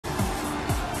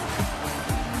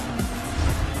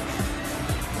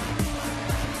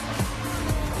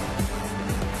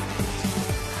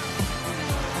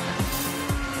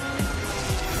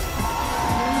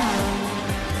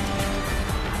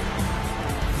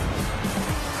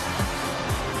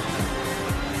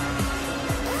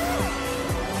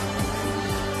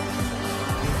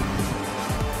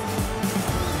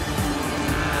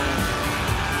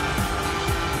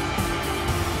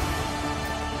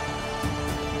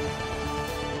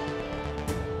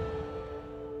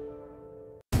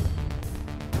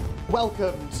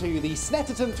Welcome to the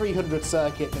Snetterton 300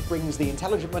 circuit that brings the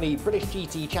Intelligent Money British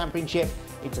GT Championship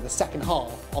into the second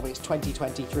half of its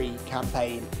 2023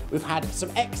 campaign. We've had some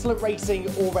excellent racing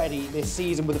already this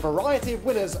season with a variety of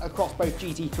winners across both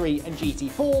GT3 and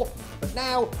GT4, but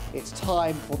now it's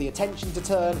time for the attention to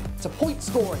turn to point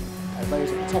scoring as those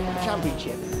at the top of the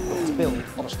championship look to build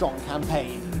on a strong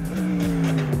campaign.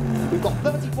 We've got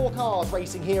 34 cars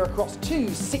racing here across two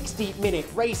 60-minute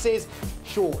races.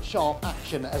 Short, sharp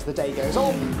action as the day goes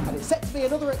on, and it's set to be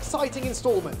another exciting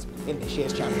instalment in this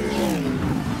year's championship.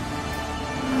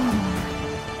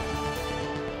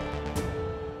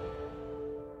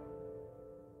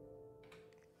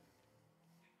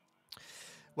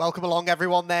 Welcome along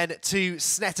everyone then to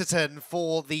Snetterton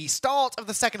for the start of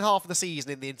the second half of the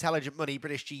season in the Intelligent Money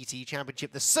British GT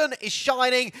Championship. The sun is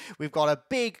shining, we've got a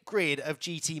big grid of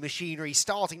GT machinery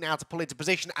starting now to pull into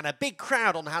position and a big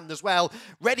crowd on hand as well,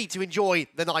 ready to enjoy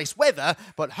the nice weather,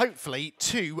 but hopefully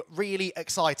two really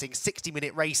exciting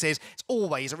 60-minute races. It's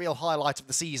always a real highlight of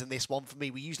the season, this one for me.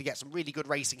 We usually get some really good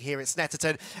racing here at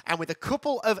Snetterton, and with a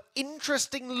couple of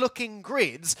interesting looking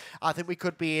grids, I think we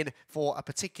could be in for a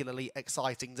particularly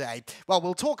exciting day. Well,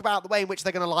 we'll talk about the way in which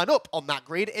they're going to line up on that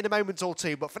grid in a moment or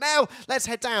two, but for now, let's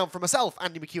head down from myself,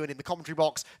 Andy McEwen, in the commentary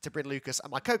box, to Bryn Lucas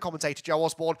and my co-commentator Joe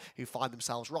Osborne, who find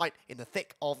themselves right in the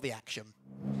thick of the action.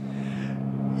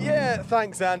 Yeah,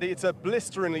 thanks Andy. It's a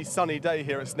blisteringly sunny day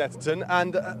here at Snetterton,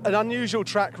 and an unusual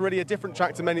track, really a different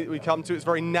track to many that we come to. It's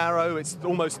very narrow, it's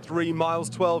almost 3 miles,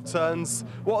 12 turns.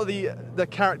 What are the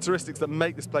characteristics that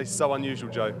make this place so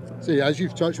unusual, Joe? So yeah, as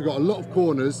you've touched, we've got a lot of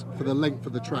corners for the length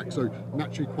of the track, so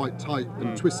naturally quite tight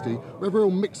and twisty. We have a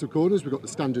real mix of corners. We've got the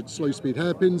standard slow speed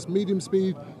hairpins, medium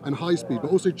speed and high speed,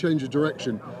 but also change of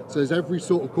direction. So there's every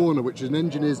sort of corner, which is an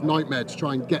engineer's nightmare to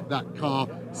try and get that car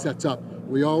set up.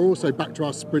 We are also back to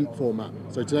our sprint format.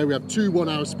 So today we have 2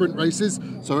 one-hour sprint races,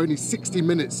 so only 60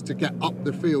 minutes to get up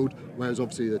the field, whereas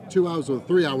obviously the 2 hours or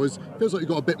 3 hours feels like you've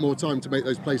got a bit more time to make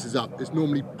those places up. It's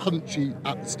normally punchy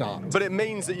at the start. But it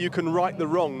means that you can right the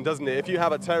wrong, doesn't it? If you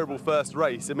have a terrible first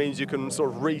race, it means you can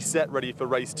sort of reset ready for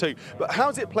race 2. But how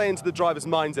does it play into the driver's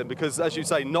minds then? Because as you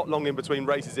say, not long in between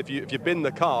races, if you bin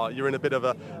the car, you're in a bit of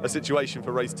a situation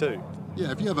for race 2. Yeah,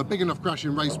 if you have a big enough crash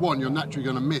in race 1, you're naturally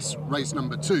going to miss race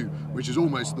number 2, which is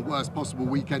almost the worst possible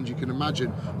weekend you can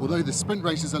imagine. Although the sprint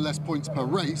races are less points per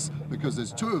race, because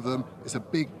there's 2 of them, it's a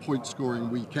big point scoring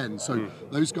weekend. So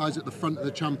those guys at the front of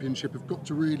the championship have got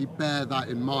to really bear that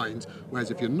in mind. Whereas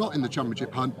if you're not in the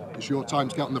championship hunt, it's your time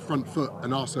to get on the front foot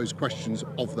and ask those questions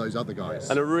of those other guys.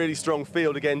 And a really strong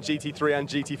field again, GT3 and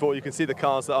GT4. You can see the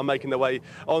cars that are making their way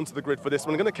onto the grid for this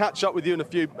one. I'm going to catch up with you in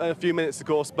a few minutes, of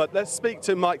course, but let's speak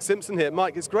to Mike Simpson here.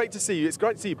 Mike, it's great to see you. It's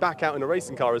great to see you back out in a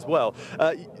racing car as well.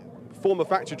 Former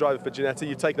factory driver for Ginetta,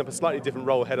 you've taken up a slightly different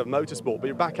role head of motorsport, but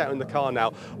you're back out in the car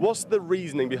now. What's the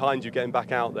reasoning behind you getting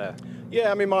back out there?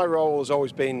 Yeah, I mean, my role has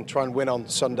always been try and win on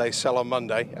Sunday, sell on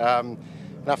Monday. And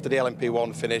after the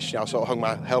LMP1 finish, I sort of hung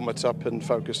my helmet up and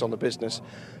focused on the business.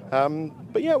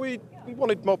 But yeah, we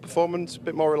wanted more performance, a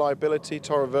bit more reliability.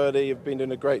 Toro Verde have been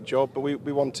doing a great job, but we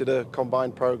wanted a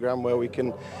combined program where we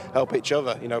can help each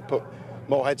other, put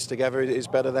more heads together is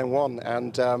better than one.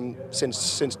 And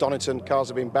since Donington cars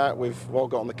have been back, we've all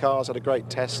got on the cars, had a great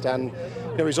test, and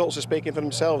results are speaking for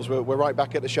themselves. We're right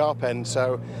back at the sharp end.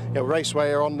 So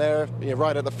Raceway are on there,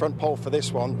 right at the front pole for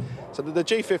this one. So the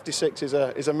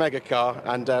G56 is a mega car,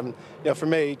 and for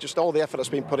me, just all the effort that's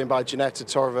been put in by Ginetta,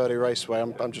 Toro Verde Raceway,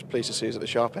 I'm just pleased to see us at the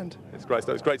sharp end. It's great.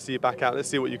 So it's great to see you back out. Let's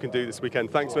see what you can do this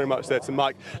weekend. Thanks very much there to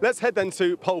Mike. Let's head then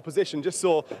to pole position. Just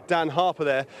saw Dan Harper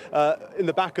there in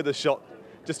the back of the shot,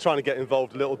 just trying to get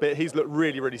involved a little bit. He's looked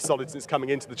really, really solid since coming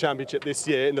into the championship this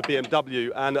year in the BMW,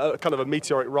 and kind of a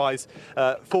meteoric rise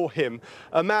for him.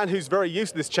 A man who's very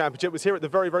used to this championship, was here at the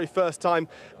very, very first time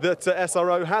that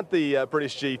SRO had the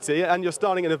British GT, and you're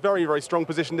starting in a very, very strong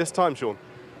position this time, Sean.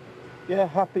 Yeah,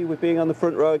 happy with being on the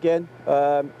front row again,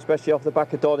 especially off the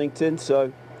back of Donington.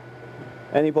 So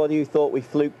anybody who thought we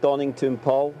fluked Donington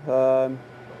pole,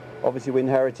 obviously we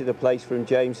inherited a place from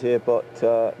James here, but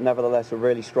nevertheless a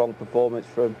really strong performance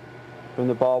from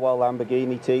the Barwell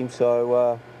Lamborghini team.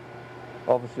 So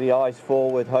obviously eyes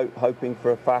forward, hoping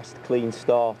for a fast, clean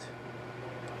start.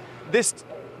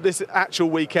 This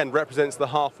actual weekend represents the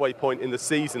halfway point in the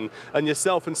season, and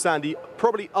yourself and Sandy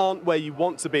probably aren't where you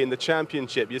want to be in the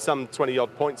championship. You're some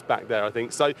 20-odd points back there, I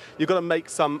think, so you've got to make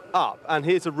some up, and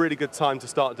here's a really good time to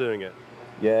start doing it.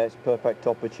 Yeah, it's a perfect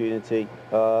opportunity.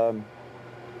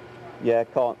 Yeah,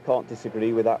 can't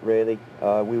disagree with that really.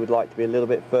 We would like to be a little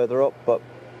bit further up, but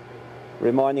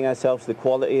reminding ourselves the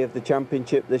quality of the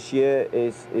championship this year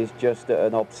is just at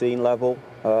an obscene level.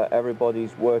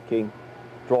 Everybody's working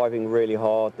driving really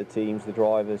hard, the teams, the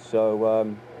drivers. So,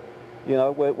 you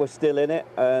know, we're still in it,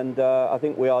 and I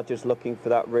think we are just looking for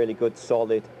that really good,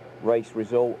 solid race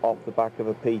result off the back of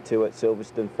a P2 at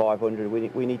Silverstone 500.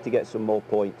 We need to get some more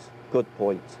points, good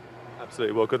points.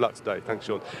 Absolutely. Well, good luck today. Thanks,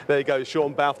 Sean. There you go,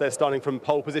 Sean Bouth there, starting from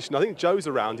pole position. I think Joe's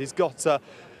around. He's got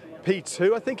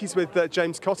P2. I think he's with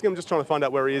James Cottingham. I'm just trying to find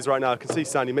out where he is right now. I can see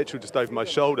Sandy Mitchell just over my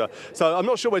shoulder. So I'm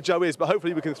not sure where Joe is, but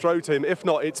hopefully we can throw to him. If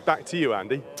not, it's back to you,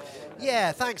 Andy.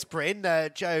 Yeah, thanks, Bryn.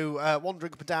 Joe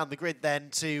wandering up and down the grid then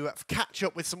to catch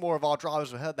up with some more of our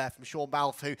drivers. We heard there from Sean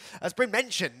Balfe, who, as Bryn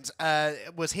mentioned,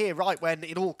 was here right when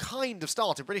it all kind of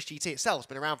started. British GT itself has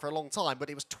been around for a long time,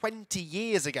 but it was 20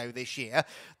 years ago this year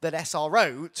that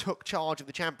SRO took charge of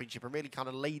the championship and really kind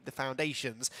of laid the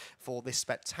foundations for this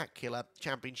spectacular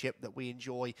championship that we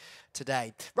enjoy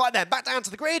today. Right then, back down to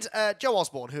the grid. Joe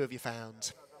Osborne, who have you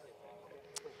found?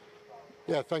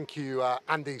 Yeah, thank you,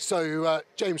 Andy. So,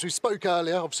 James, we spoke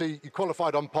earlier. Obviously, you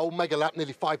qualified on pole, mega lap,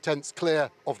 nearly 5/10 clear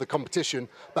of the competition,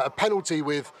 but a penalty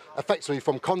with effectively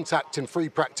from contact in free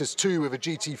practice 2 with a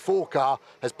GT4 car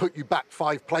has put you back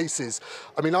 5 places.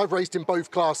 I mean, I've raced in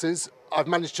both classes. I've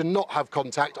managed to not have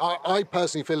contact. I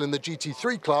personally feel in the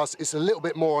GT3 class, it's a little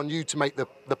bit more on you to make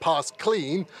the pass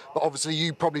clean, but obviously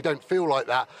you probably don't feel like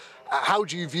that. How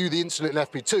do you view the incident in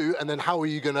FP2, and then how are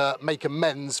you going to make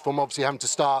amends from obviously having to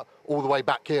start all the way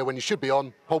back here when you should be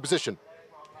on pole position?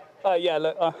 Yeah,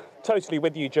 look, totally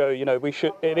with you, Joe. You know,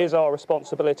 it is our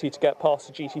responsibility to get past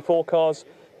the GT4 cars.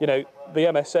 You know, the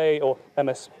MSA or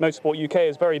MS Motorsport UK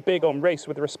is very big on race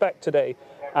with respect today,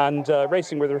 and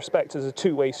racing with respect is a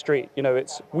two-way street. You know,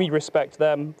 we respect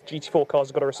them. GT4 cars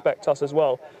have got to respect us as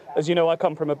well. As you know, I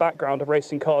come from a background of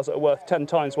racing cars that are worth 10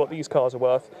 times what these cars are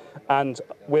worth, and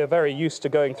we're very used to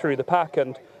going through the pack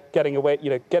and getting away, you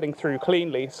know, getting through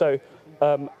cleanly. So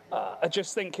I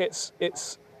just think it's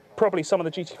probably some of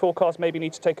the GT4 cars maybe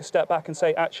need to take a step back and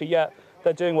say, actually, yeah,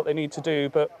 they're doing what they need to do,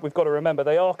 but we've got to remember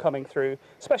they are coming through,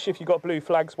 especially if you've got blue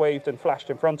flags waved and flashed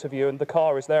in front of you and the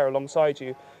car is there alongside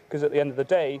you, because at the end of the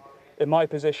day, in my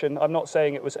position, I'm not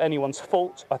saying it was anyone's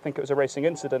fault. I think it was a racing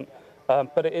incident,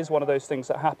 but it is one of those things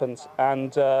that happens.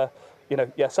 And, you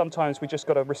know, yeah, sometimes we just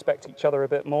got to respect each other a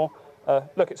bit more.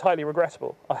 Look, it's highly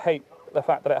regrettable. I hate the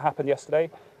fact that it happened yesterday.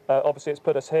 Obviously, it's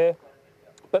put us here.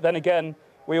 But then again,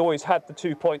 we always had the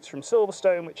 2 points from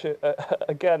Silverstone, which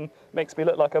again makes me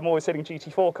look like I'm always hitting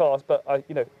GT4 cars. But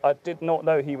I did not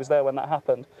know he was there when that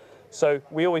happened. So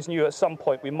we always knew at some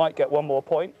point we might get one more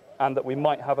point, and that we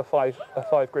might have a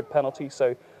five grid penalty.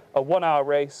 So a 1 hour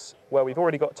race where we've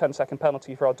already got a 10-second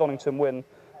penalty for our Donington win.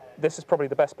 This is probably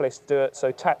the best place to do it.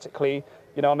 So tactically,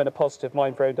 you know, I'm in a positive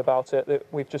mind frame about it.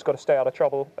 We've just got to stay out of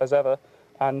trouble as ever,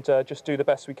 and just do the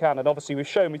best we can. And obviously we've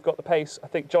shown we've got the pace. I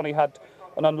think Johnny had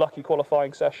an unlucky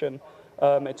qualifying session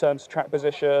in terms of track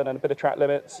position and a bit of track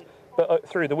limits. But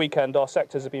through the weekend, our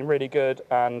sectors have been really good.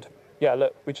 And yeah,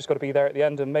 look, we just got to be there at the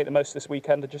end and make the most of this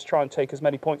weekend and just try and take as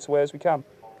many points away as we can.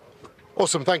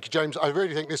 Awesome, thank you, James. I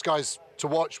really think this guy's to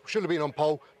watch. Should have been on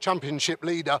pole, championship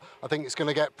leader. I think it's going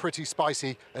to get pretty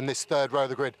spicy in this third row of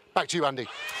the grid. Back to you, Andy.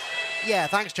 Yeah,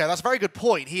 thanks, Joe. That's a very good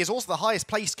point. He is also the highest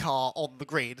placed car on the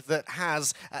grid that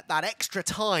has that extra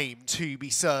time to be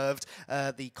served,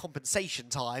 the compensation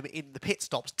time in the pit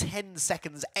stops, 10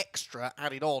 seconds extra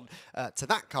added on to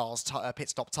that car's pit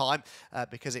stop time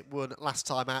because it won last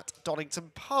time at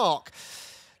Donington Park.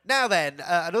 Now then,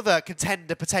 another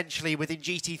contender potentially within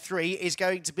GT3 is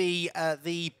going to be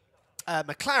the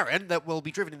McLaren that will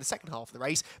be driven in the second half of the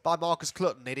race by Marcus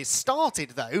Clutton. It is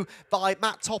started, though, by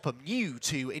Matt Topham, new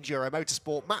to Enduro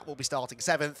Motorsport. Matt will be starting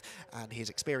 7th, and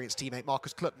his experienced teammate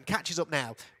Marcus Clutton catches up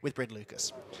now with Bryn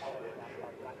Lucas.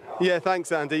 Yeah,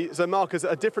 thanks, Andy. So Marcus,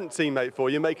 a different teammate for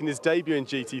you, making his debut in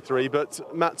GT3,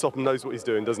 but Matt Topham knows what he's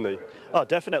doing, doesn't he? Oh,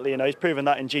 definitely. You know, he's proven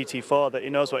that in GT4, that he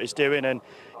knows what he's doing, and,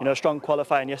 you know, strong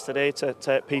qualifying yesterday to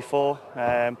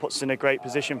P4, puts us in a great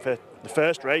position for the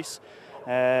first race.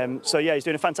 So yeah, he's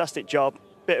doing a fantastic job.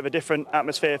 Bit of a different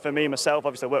atmosphere for me myself.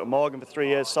 Obviously, I worked with Morgan for 3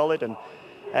 years solid, and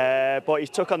but he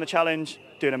took on the challenge,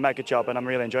 doing a mega job, and I'm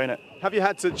really enjoying it. Have you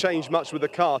had to change much with the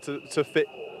car to fit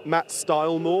Matt's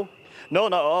style more? No,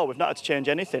 not at all. We've not had to change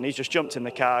anything. He's just jumped in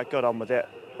the car, got on with it,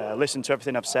 listened to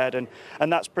everything I've said, and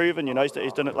that's proven. You know,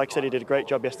 he's done it. Like I said, he did a great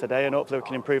job yesterday, and hopefully we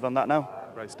can improve on that now.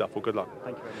 Great stuff. Well, good luck.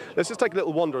 Thank you very much. Let's just take a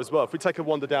little wander as well. If we take a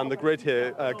wander down the grid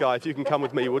here, Guy, if you can come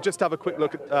with me, we'll just have a quick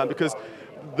look at, because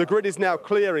the grid is now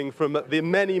clearing from the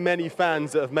many, many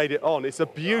fans that have made it on. It's a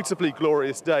beautifully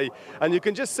glorious day, and you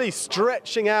can just see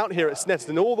stretching out here at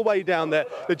Snetterton all the way down there,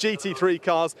 the GT3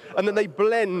 cars, and then they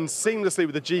blend seamlessly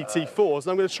with the GT4s.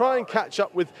 And I'm going to try and catch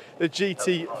up with the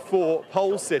GT4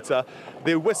 pole sitter.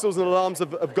 The whistles and alarms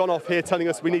have gone off here telling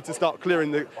us we need to start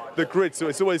clearing the grid, so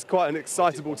it's always quite an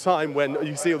excitable time when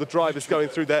you see all the drivers going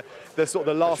through their sort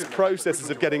of the last processes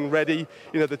of getting ready,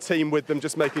 you know, the team with them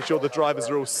just making sure the drivers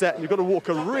are all set. And you've got to walk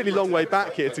a really long way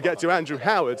back here to get to Andrew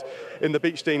Howard in the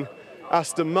Beechstein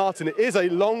Aston Martin. It is a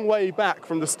long way back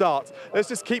from the start. Let's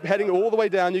just keep heading all the way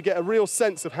down. You get a real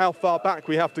sense of how far back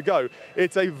we have to go.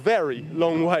 It's a very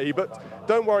long way, but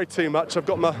don't worry too much. I've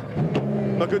got my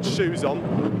good shoes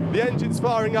on. The engine's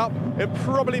firing up. It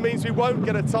probably means we won't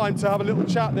get a time to have a little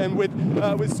chat then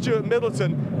with Stuart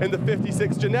Middleton in the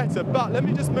 56 Ginetta. But let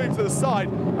me just move to the side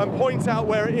and point out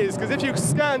where it is, because if you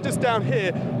scan just down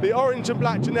here, the orange and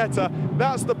black Ginetta,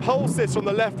 that's the pole sitter on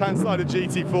the left-hand side of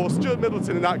GT4. Stuart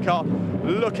Middleton in that car,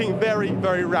 looking very,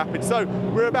 very rapid. So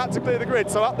we're about to clear the grid.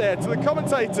 So up there to the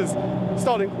commentators,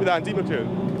 starting with Andy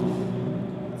McLeod.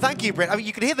 Thank you, Britt. I mean,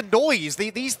 you can hear the noise.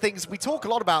 These things, we talk a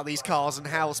lot about these cars and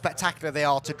how spectacular they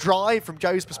are to drive from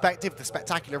Joe's perspective, the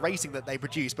spectacular racing that they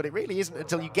produce, but it really isn't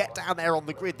until you get down there on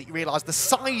the grid that you realise the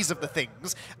size of the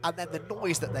things and then the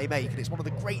noise that they make. And it's one of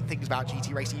the great things about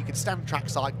GT racing. You can stand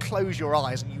trackside, close your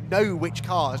eyes, and you know which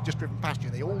car has just driven past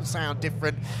you. They all sound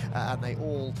different, and they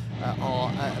all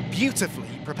are beautifully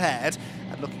prepared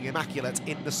and looking immaculate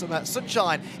in the summer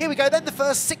sunshine. Here we go then, the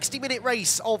first 60-minute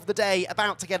race of the day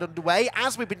about to get underway.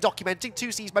 As we've been documenting,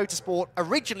 2C's Motorsport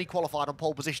originally qualified on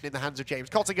pole position in the hands of James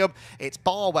Cottingham. It's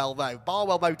Barwell, though,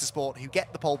 Barwell Motorsport, who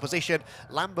get the pole position.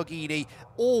 Lamborghini,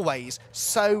 always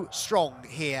so strong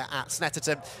here at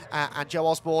Snetterton. And Joe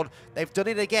Osborne, they've done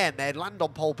it again. They land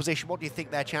on pole position. What do you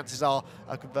think their chances are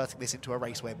of converting this into a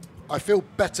race win? I feel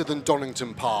better than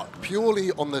Donington Park,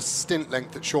 purely on the stint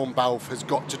length that Sean Balfe has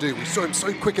got to do. We saw him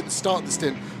so quick at the start of the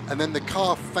stint, and then the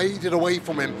car faded away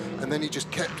from him, and then he just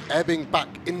kept ebbing back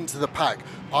into the pack.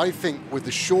 I think with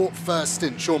the short first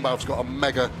stint, Sean Balfe's got a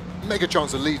mega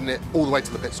chance of leading it all the way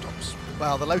to the pit stops.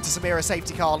 Well, the Lotus Emira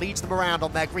safety car leads them around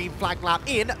on their green flag lap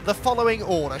in the following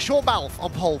order. Sean Balfe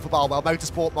on pole for Barwell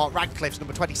Motorsport. Mark Radcliffe's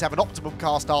number 27 Optimum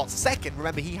car starts second.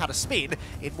 Remember, he had a spin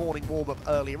in morning warm-up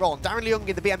earlier on. Darren Leung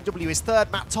in the BMW is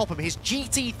third. Matt Topham, his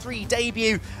GT3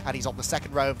 debut, and he's on the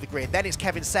second row of the grid. Then it's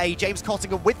Kevin Say. James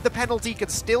Cottingham with the penalty can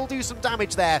still do some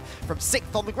damage there from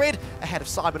sixth on the grid, ahead of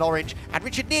Simon Orange. And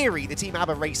Richard Neary, the Team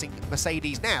ABBA Racing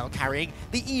Mercedes, now carrying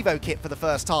the Evo kit for the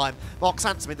first time. Mark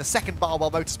Sansom in the second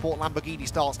Barwell Motorsport Lamborghini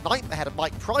starts ninth, ahead of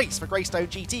Mike Price for Greystone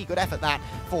GT. Good effort that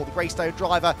for the Greystone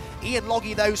driver. Ian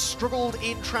Loggy, though, struggled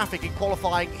in traffic in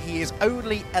qualifying. He is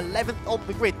only 11th on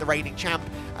the grid, the reigning champ,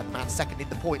 and the man second in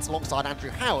the points alongside Andrew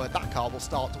Howard. That car will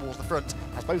start towards the front,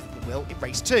 as both of them will in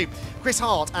race 2. Chris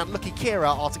Hart and Lucky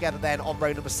Kira are together then on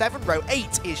row number 7. Row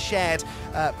 8 is shared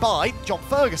by John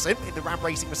Ferguson in the Ram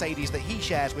Racing Mercedes that he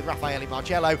shares with Raffaele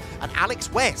Margello, and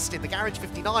Alex West in the Garage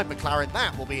 59 McLaren.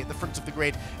 That will be at the front of the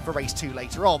grid for race 2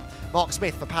 later on. Mark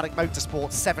Smith for Paddock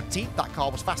Motorsports 17th. That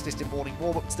car was fastest in morning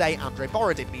warm-up today. Andre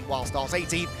Borodin, meanwhile, starts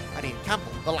 18th, and Ian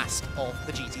Campbell, the last of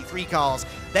the GT3 cars.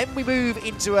 Then we move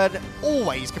into an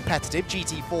always competitive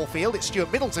GT4 field. It's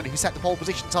Stuart Middleton who set the pole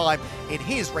position time in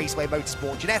his Raceway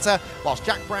Motorsport Ginetta, whilst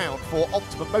Jack Brown for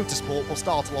Optimum Motorsport will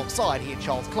start alongside he and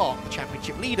Charles Clark, the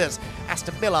championship leaders.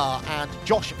 Aston Miller and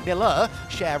Josh Miller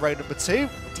share row number 2.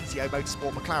 DTO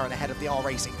Motorsport McLaren ahead of the R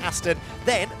Racing Aston.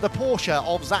 Then the Porsche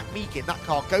of Zach Meakin. That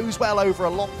car goes well over a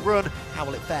long run. How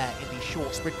will it fare in these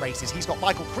short sprint races? He's got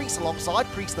Michael Crease alongside.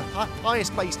 Crease, the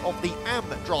highest placed of the AM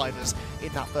drivers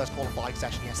in that first qualifying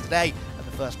session yesterday, and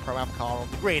the first Pro-Am car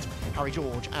on the grid. Harry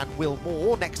George and Will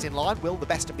Moore next in line. Will, the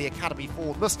best of the Academy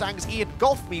Ford Mustangs. Ian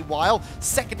Goff, meanwhile,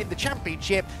 second in the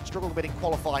championship. Struggled a bit in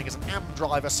qualifying as an AM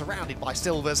driver surrounded by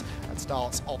silvers, and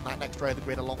starts on that next row of the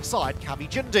grid alongside Kavi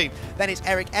Jundu. Then it's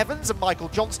Eric Evans and Michael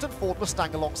Johnston, Ford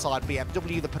Mustang alongside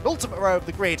BMW. The penultimate row of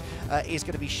the grid is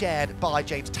going to be shared by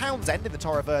James Townsend in the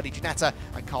Toro Verde Ginetta,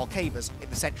 and Carl Cavers in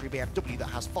the Century BMW that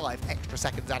has 5 extra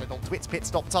seconds added onto its pit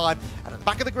stop time. And at the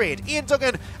back of the grid, Ian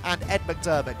Duggan and Ed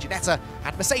McDermott, Ginetta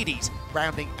and Mercedes,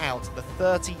 rounding out the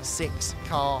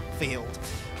 36-car field.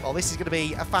 Well, this is going to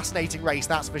be a fascinating race,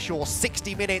 that's for sure.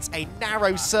 60 minutes, a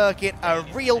narrow circuit, a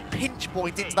real pinch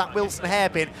point into that Wilson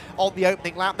hairpin on the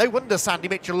opening lap. No wonder Sandy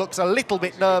Mitchell looks a little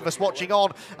bit nervous watching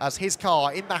on, as his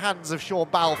car, in the hands of Sean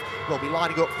Balfe, will be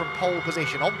lining up from pole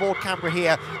position. Onboard camera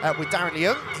here with Darren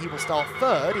Leung. He will start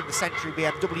third in the Century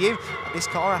BMW. And this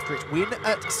car, after its win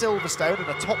at Silverstone and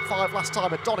a top 5 last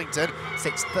time at Donington,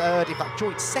 sits third, in fact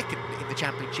joint second in the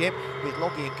championship, with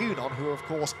Loggy and Gounon, who are, of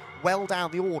course, well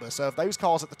down the order. So of those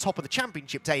cars at the top of the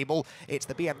championship table, it's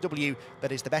the BMW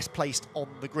that is the best placed on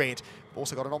the grid. We've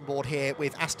also got an onboard here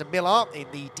with Aston Miller in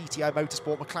the DTO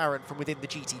Motorsport McLaren from within the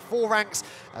GT4 ranks.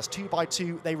 As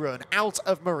 2x2 they run out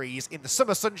of Murray's in the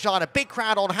summer sunshine. A big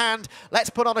crowd on hand. Let's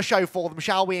put on a show for them,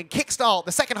 shall we, and kickstart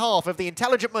the second half of the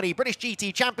Intelligent Money British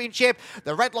GT Championship.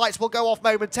 The red lights will go off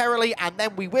momentarily, and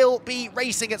then we will be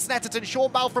racing at Snetterton.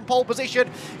 Sean Bell from pole position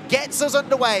gets us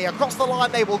underway. Across the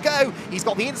line they will go. He's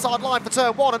got the inside line for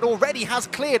turn 1 and already has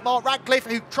cleared Mark Radcliffe,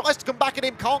 who tries to come back at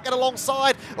him, can't get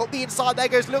alongside. Up the inside there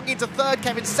goes Lung into third.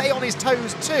 Kevin Say on his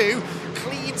toes too.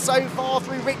 Clean so far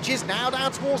through Riches, now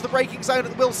down towards the braking zone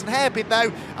at the Wilson hairpin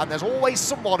though, and there's always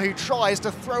someone who tries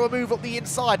to throw a move up the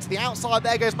inside. To the outside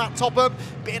there goes Matt Topham.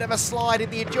 Bit of a slide in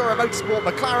the Enduro Motorsport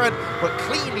McLaren, but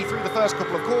cleanly through the first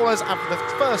couple of corners, and for the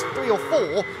first 3 or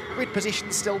 4, grid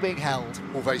positions still being held.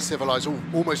 All very civilised,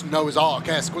 almost Noah's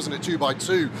Ark-esque, wasn't it?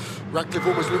 2x2. Radcliffe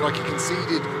almost looked like he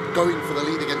conceded going for the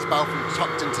lead against Balfour,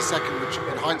 tucked into second, which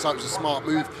in hindsight was a smart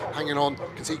move, hanging on.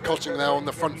 You can see Cotting there on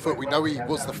the front foot. We know he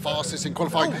was the fastest in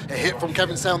qualifying. A hit from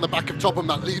Kevin Say on the back of Topham,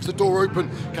 that leaves the door open.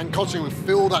 Can Cotting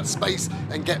fill that space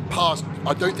and get past?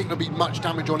 I don't think there'll be much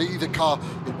damage on either car.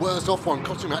 The worst off one,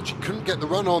 Cotting actually couldn't get the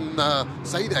run on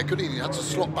Say there, could he? He had to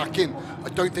slot back in. I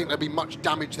don't think there'll be much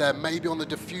damage there. Maybe on the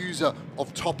diffuser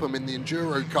of Topham in the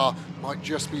Enduro car, might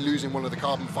just be losing one of the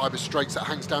carbon fibre straights that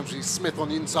hangs down to Smith on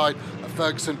the inside of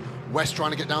Ferguson. West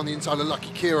trying to get down the inside of Lucky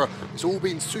Kira. It's all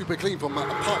been super clean from that,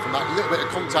 apart from that little bit of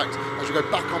contact as we go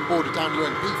back on board with Dan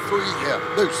Lewin. P3 here.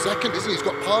 No, second, isn't he? He's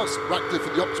got past Radcliffe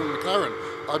for the Optimum McLaren.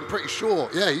 I'm pretty sure.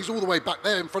 Yeah, he's all the way back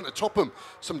there in front of Topham.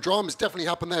 Some dramas definitely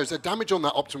happened there. Is there damage on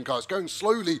that Optimum car? It's going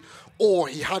slowly, or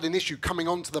he had an issue coming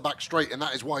onto the back straight, and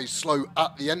that is why he's slow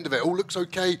at the end of it. All looks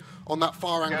okay on that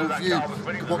far angle view.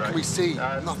 What can we see?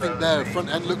 Nothing there. Front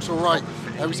end looks all right.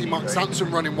 There we see Mark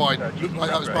Sansom running wide. Looked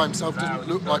like that was by himself. Doesn't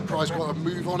look like Price got a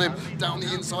move on him. Down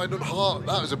the inside on Hart.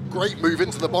 That was a great move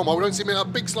into the bomb. I don't see a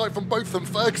big slide from both of them.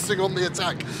 Ferguson on the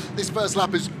attack. This first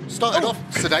lap has started off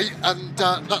sedate, and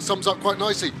that sums up quite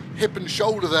nicely. Hip and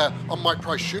shoulder there on Mike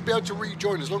Price. Should be able to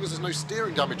rejoin as long as there's no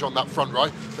steering damage on that front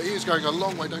right. But he is going a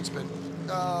long way. Don't spin.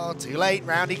 Oh, too late.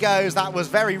 Round he goes. That was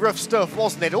very rough stuff,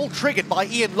 wasn't it? All triggered by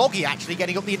Ian Loggy actually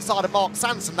getting up the inside of Mark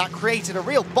Sansom. That created a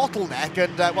real bottleneck,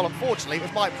 and well, unfortunately, it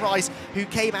was Mike Price who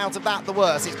came out of that the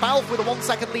worst. It's Balfour with a 1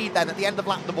 second lead then at the end of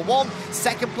lap number 1.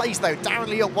 Second place though, Darren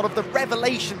Leung, one of the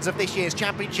revelations of this year's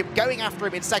championship, going after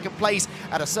him in second place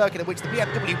at a circuit in which the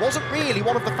BMW wasn't really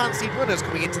one of the fancied runners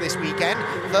coming into this weekend.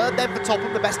 Third then for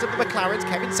Topham, the best of the McLarens.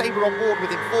 Kevin Sabre on board with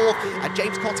him 4th, and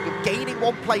James Cottingham gaining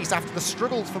 1 place after the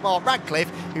struggles for Mark Radcliffe,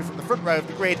 who from the front row of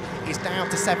the grid is down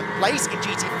to 7th place. In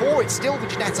GT4, it's still the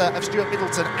Ginetta of Stuart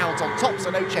Middleton out on top, so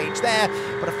no change there.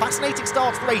 But a fascinating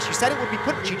start to the race. You said it would be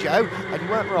punchy, Joe, and you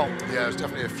weren't wrong. Yeah, it was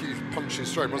definitely a few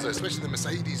punches thrown, wasn't it? Especially the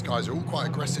Mercedes guys are all quite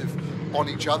aggressive on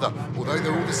each other. Although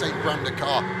they're all the same brand of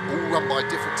car, all run by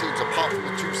different teams, apart from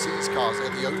the 2Cs cars. They're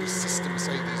the only sister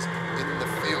Mercedes in the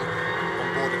field.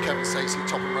 Board of Kevin Say,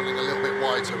 Topham running a little bit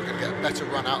wide, so we're going to get a better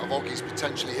run out of Oggies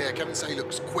potentially here. Kevin Say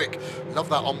looks quick. Love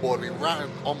that onboard. We ran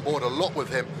on board a lot with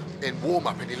him in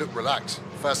warm-up and he looked relaxed.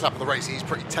 First lap of the race, he's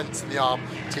pretty tense in the arm.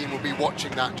 Team will be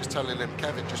watching that, just telling him,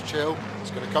 Kevin, just chill.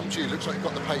 It's going to come to you. Looks like you've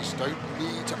got the pace. Don't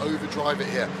need to overdrive it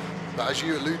here. But as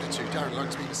you alluded to, Darren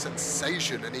Leung's been a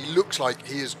sensation, and he looks like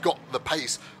he has got the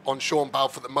pace on Sean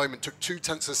Balfour at the moment. Took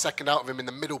 0.2 of a second out of him in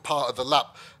the middle part of the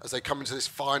lap as they come into this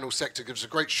final sector. Gives a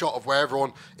great shot of where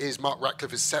everyone is. Mark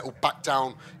Radcliffe is settled back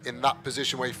down in that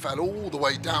position where he fell all the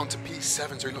way down to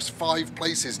P7, so he lost 5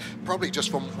 places, probably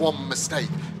just from 1 mistake.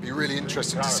 Be really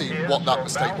interesting to see what that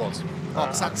mistake was.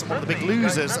 Mark Sansom, one of the big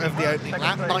losers of the opening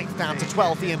lap, 9th down to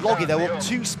 12th. Ian Loggy, though, up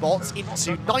 2 spots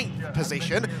into 9th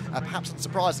position. Perhaps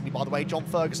unsurprisingly, by the way, John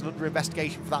Ferguson under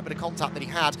investigation for that bit of contact that he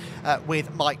had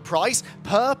with Mike Price.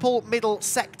 Purple middle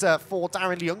sector for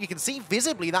Darren Leung. You can see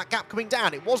visibly that gap coming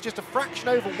down. It was just a fraction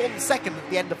over 1 second at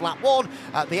the end of lap 1.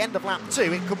 At the end of lap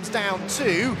 2, it comes down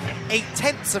to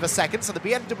 0.8 of a second. So the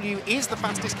BMW is the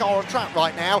fastest car on track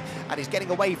right now and is getting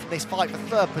away from this fight for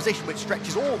 3rd position, which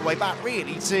stretches all the way back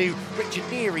really to Richard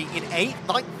Neary in 8th,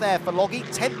 9th there for Loggy,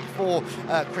 10th for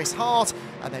Chris Hart,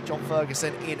 and then John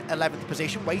Ferguson in 11th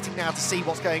position. Waiting now to see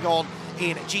what's going on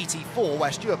in GT4,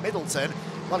 where Stuart Middleton,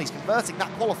 well, he's converting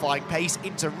that qualifying pace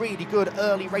into really good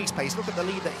early race pace. Look at the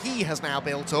lead that he has now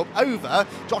built up over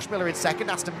Josh Miller in 2nd,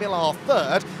 Aston Miller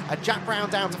 3rd, and Jack Brown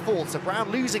down to 4th. So Brown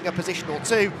losing a position or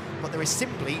 2, but there is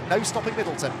simply no stopping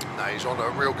Middleton. No, he's on a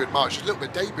real good march. A little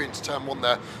bit debut into turn 1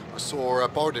 there. I saw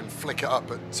Borden flick it up,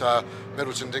 but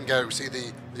Middleton didn't go. See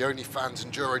the OnlyFans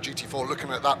Enduro GT4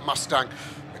 looking at that Mustang.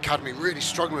 Academy really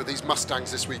struggling with these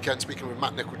Mustangs this weekend. Speaking with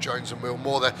Matt Nicol-Jones and Will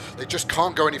Moore, they just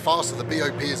can't go any faster. The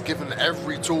BOP has given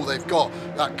every tool they've got.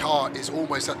 That car is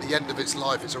almost at the end of its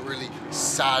life. It's a really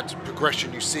sad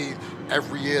progression. You see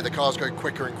every year the cars go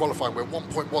quicker in qualifying. We're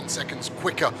 1.1 seconds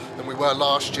quicker than we were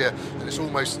last year, and it's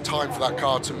almost time for that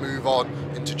car to move on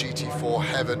into GT4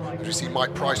 heaven. As we see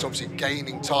Mike Price obviously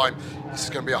gaining time. This is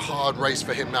going to be a hard race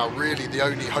for him now. Really, the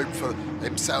only hope for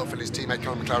himself and his teammate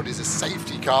Conor McLaren is a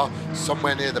safety car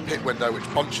somewhere near the pit window, which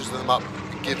bunches them up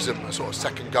and gives them a sort of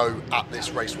second go at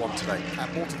this race one today.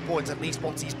 More to the point, at least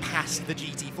once he's past the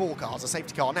GT4 cars, a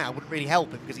safety car now wouldn't really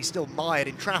help him because he's still mired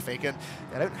in traffic, and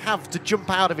they don't have to jump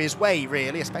out of his way,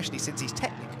 really, especially since he's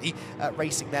technically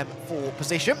racing them for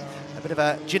position. A bit of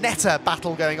a Ginetta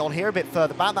battle going on here a bit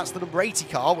further back. That's the number 80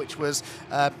 car, which was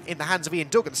in the hands of Ian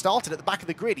Duggan. Started at the back of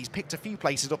the grid. He's picked a few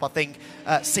places up, I think,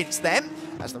 since then,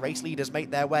 as the race leaders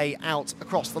make their way out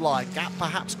across the line. Gap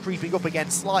perhaps creeping up again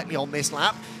slightly on this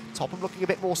lap. Topham looking a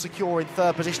bit more secure in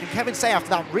third position. And Kevin Say, after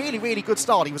that really, really good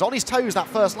start, he was on his toes that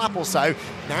first lap or so,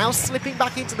 now slipping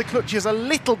back into the clutches a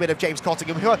little bit of James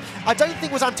Cottingham, who I don't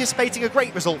think was anticipating a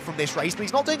great result from this race, but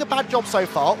he's not doing a bad job so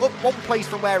far. Up one place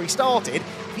from where he started.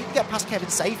 If he can get past Kevin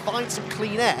Say, find some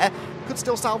clean air, could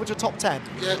still salvage a top 10.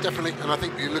 Yeah, definitely. And I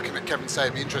think you're looking at Kevin Say,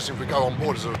 it'd be interesting if we go on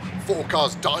board as 4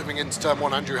 cars diving into turn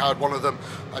 1. Andrew Howard, one of them,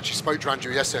 actually spoke to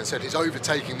Andrew yesterday and said his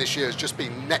overtaking this year has just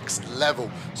been next level.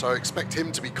 So I expect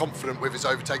him to be confident with his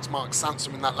overtakes. Mark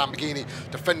Sansom in that Lamborghini,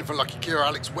 defending for Lucky Kira,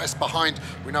 Alex West behind.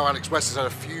 We know Alex West has had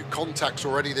a few contacts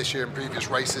already this year in previous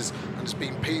races and has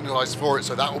been penalised for it,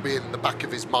 so that will be in the back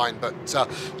of his mind. But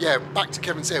yeah, back to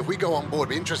Kevin Say, if we go on board,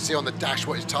 it'll be interesting to see on the dash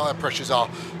what his tyre pressures are.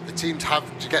 The teams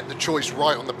have to get the choice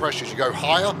right on the pressures. You go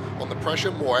higher on the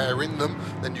pressure, more air in them,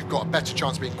 then you've got a better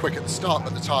chance of being quick at the start,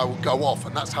 but the tyre will go off,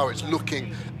 and that's how it's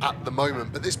looking at the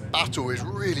moment. But this battle is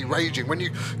really raging. When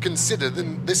you consider,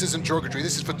 then this isn't derogatory,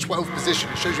 this is for 12th position.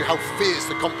 It shows you how fierce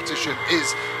the competition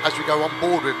is as we go on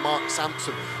board with Mark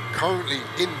Sampson currently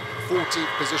in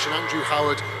 14th position, Andrew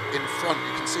Howard in front.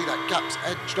 You can see that gap's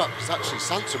edged up because actually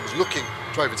Sansom was looking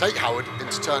to overtake Howard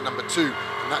into turn number 2,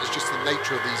 and that is just the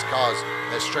nature of these cars.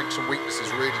 Their strengths and weaknesses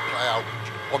really play out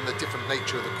on the different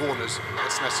nature of the corners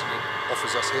that Snetterton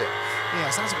offers us here. Yeah,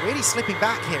 Sansom really slipping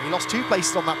back here. He lost 2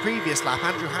 places on that previous lap.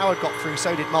 Andrew Howard got through,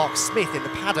 so did Mark Smith in the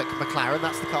paddock McLaren.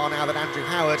 That's the car now that Andrew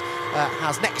Howard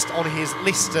has next on his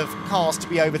list of cars to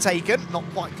be overtaken. Not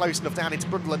quite close enough down into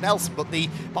Brundle and Nelson, but the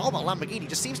Balmar Lamborghini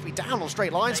just seems to be down on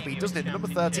straight line speed, doesn't it? The number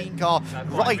 13 car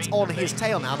right on his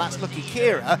tail now. That's Lucky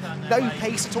Kira. No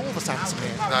pace at all for Sansom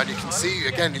here. No, and you can see,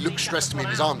 again, he looks stressed to me in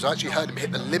his arms. I actually heard him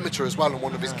hit the limiter as well on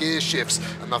one of his gear shifts,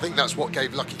 and I think that's what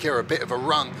gave Lucky Kira a bit of a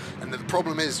run. And the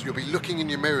problem is you'll be looking in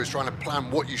your mirrors trying to plan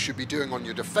what you should be doing on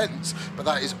your defence, but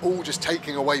that is all just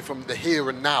taking away from the here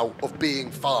and now of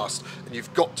being fast, and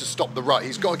you've got to stop the rut.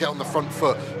 He's got to get on the front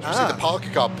foot. You see the Parker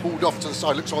car pulled off to the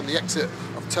side, looks on the exit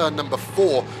of turn number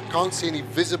 4. Can't see any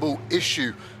visible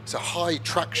issue. It's a high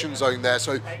traction zone there,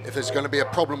 so if there's going to be a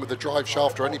problem with the drive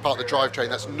shaft or any part of the drivetrain,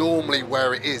 that's normally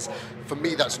where it is. For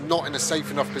me, that's not in a safe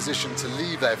enough position to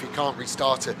leave there if he can't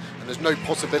restart it, and there's no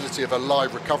possibility of a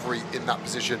live recovery in that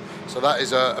position. So that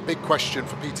is a big question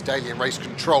for Peter Daly in race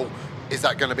control. Is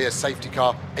that going to be a safety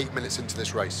car 8 minutes into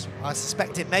this race? I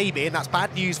suspect it may be, and that's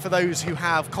bad news for those who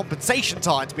have compensation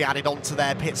time to be added onto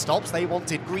their pit stops. They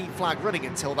wanted green flag running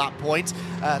until that point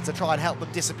to try and help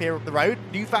them disappear up the road.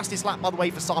 New fastest lap, by the way,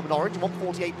 for Simon Orange,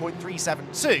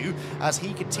 1:48.372, as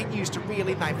he continues to reel in,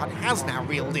 in fact has now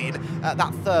reeled in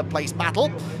that third place battle.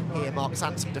 Here Mark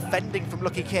Sansom defending from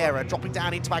Lucky Kira, dropping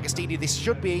down into Agostini. This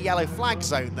should be a yellow flag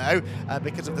zone though,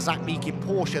 because of the Zach Meekin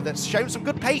Porsche that's shown some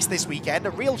good pace this weekend. A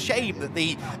real shame that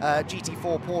the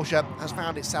GT4 Porsche has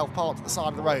found itself parked at the side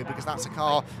of the road, because that's a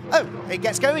car, oh, it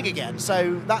gets going again.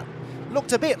 So that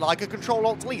looked a bit like a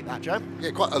Control-Alt-Delete, that, Joe. Yeah,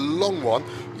 quite a long one.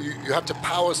 You have to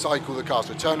power cycle the car,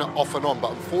 so turn it off and on,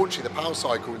 but unfortunately the power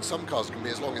cycle in some cars can be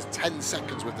as long as 10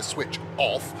 seconds with the switch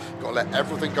off. You've got to let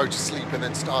everything go to sleep and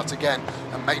then start again,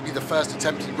 and maybe the first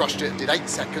attempt he rushed it and did 8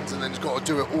 seconds and then he's got to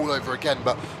do it all over again.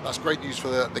 But that's great news for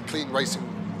the clean racing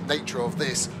nature of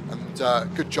this,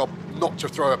 and good job not to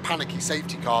throw a panicky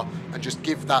safety car and just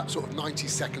give that sort of 90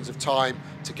 seconds of time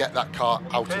to get that car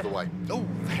out of the way. Oh,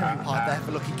 very hard there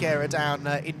for Lucky Kira down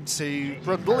into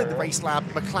Brundle in the Race Lab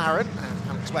McLaren.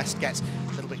 Alex West gets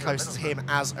little bit closer to him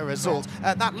as a result.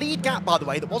 That lead gap, by the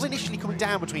way, that was initially coming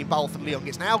down between Balfe and Leung,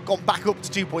 it's now gone back up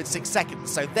to 2.6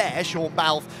 seconds. So there, Sean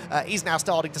Balfe is now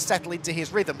starting to settle into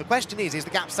his rhythm. The question is the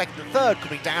gap second and third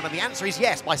coming down? And the answer is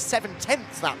yes, by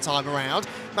 7/10 that time around.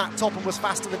 Matt Topham was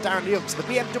faster than Darren Leung. So the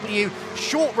BMW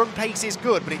short-run pace is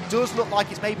good, but it does look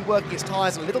like it's maybe working its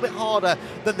tyres a little bit harder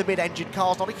than the mid-engine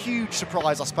cars. Not a huge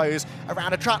surprise, I suppose,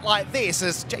 around a track like this,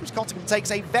 as James Cottingham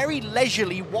takes a very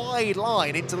leisurely wide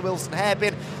line into the Wilson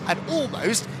hairpin and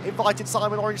almost invited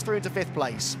Simon Orange through into 5th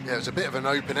place. Yeah, it was a bit of an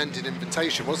open-ended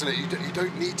invitation, wasn't it? You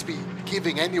don't need to be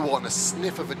giving anyone a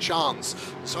sniff of a chance.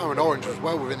 Simon Orange was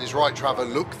well within his right to have a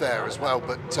look there as well.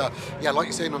 But yeah, like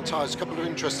you're saying on tyres, a couple of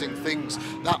interesting things.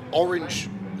 That orange,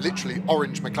 literally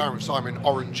orange McLaren with Simon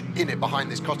Orange in it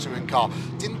behind this Cottingham car,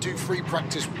 didn't do free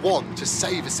practice 1 to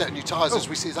save a set of new tyres. As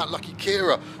we see that Lucky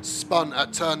Kira spun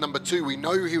at turn number 2. We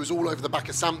know he was all over the back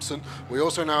of Sampson. We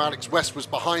also know Alex West was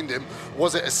behind him.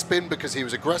 Was it a spin because he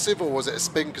was aggressive, or was it a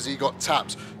spin because he got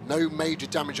tapped? No major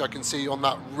damage I can see on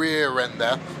that rear end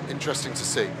there. Interesting to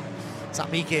see. Zach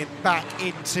Meakin back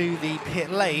into the pit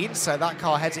lane, so that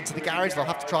car heads into the garage. They'll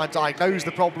have to try and diagnose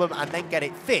the problem and then get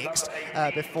it fixed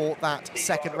before that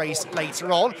second race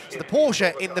later on. So the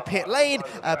Porsche in the pit lane,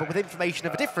 but with information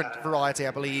of a different variety,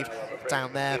 I believe.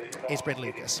 Down there is Bryn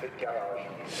Lucas.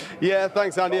 Yeah,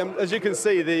 thanks, Andy. As you can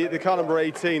see, the car number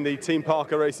 18, the Team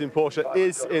Parker Racing Porsche,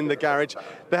 is in the garage.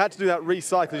 They had to do that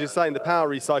recycle, as you're saying, the power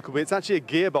recycle, but it's actually a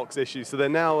gearbox issue, so they're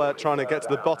now trying to get to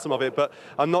the bottom of it. But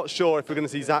I'm not sure if we're going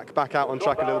to see Zach back out on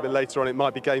track a little bit later on. It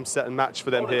might be game, set and match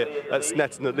for them here at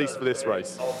Snetterton, at least for this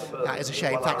race. That is a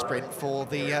shame. Thanks, Bryn, for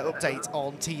the update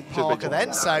on Team Parker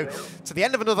then. So to the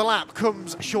end of another lap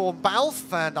comes Sean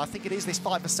Balfe, and I think it is this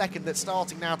fight per second that's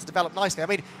starting now to develop nicely. I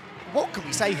mean, what can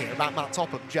we say here about Matt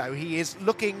Topham, Joe? He is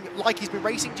looking like he's been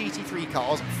racing GT3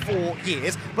 cars for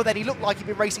years, but then he looked like he'd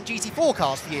been racing GT4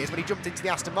 cars for years when he jumped into the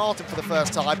Aston Martin for the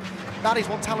first time. That is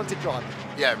one talented driver.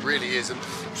 Yeah, it really is, and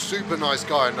super nice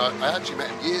guy. And I actually met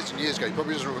him years and years ago. He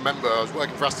probably doesn't remember. I was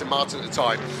working for Aston Martin at the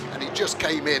time, and he just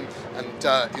came in,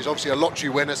 and he was obviously a lottery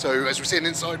winner. So as we see an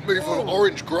inside move on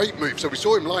Orange, great move. So we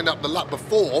saw him line up the lap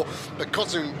before, but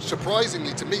Cottingham,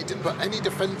 surprisingly to me, didn't put any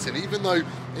defence in, even though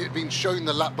it had been shown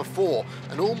the lap before,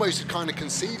 and almost had kind of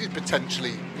conceded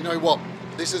potentially. You know what?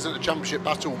 This isn't a championship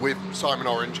battle with Simon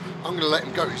Orange. I'm going to let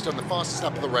him go. He's done the fastest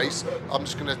lap of the race. I'm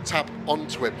just going to tap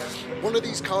onto him. One of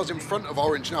these cars in front of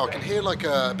Orange now, I can hear like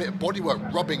a bit of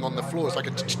bodywork rubbing on the floor. It's like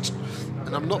a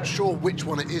and I'm not sure which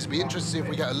one it is. Be interested to see if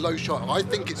we get a low shot. I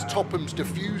think it's Topham's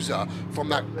diffuser from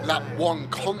that lap 1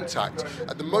 contact.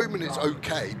 At the moment it's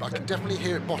okay, but I can definitely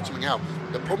hear it bottoming out.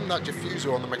 The problem with that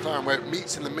diffuser on the McLaren, where it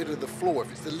meets in the middle of the floor,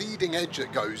 if it's the leading edge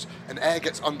that goes and air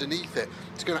gets underneath it,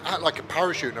 it's going to act like a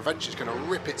parachute and eventually it's going to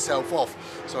rip itself off.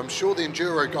 So I'm sure the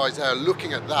Enduro guys there are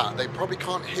looking at that. They probably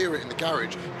can't hear it in the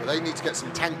garage, but they need to get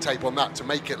some tank tape on that to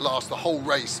make it last the whole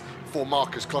race for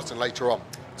Marcus Clutton later on.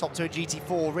 Top 2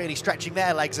 GT4 really stretching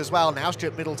their legs as well now.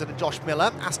 Stuart Middleton and Josh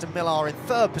Miller. Aston Millar in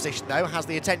 3rd position, though, has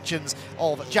the attentions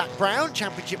of Jack Brown,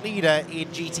 championship leader in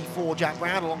GT4. Jack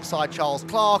Brown alongside Charles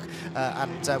Clark,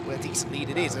 and a decent lead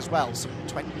it is as well. Some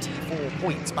 24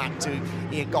 points back to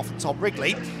Ian Goff and Tom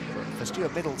Wrigley. For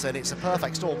Stuart Middleton, it's a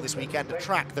perfect storm this weekend, a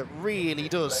track that really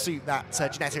does suit that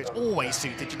Ginetta. It's always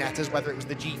suited Ginettas, whether it was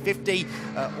the G50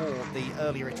 or the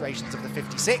earlier iterations of the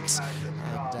 56.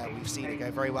 And we've seen it go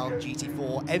very well in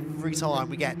GT4 every time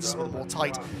we get some of the more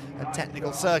tight and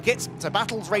technical circuits. So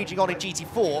battles raging on in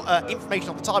GT4. Information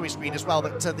on the timing screen as well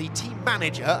that the team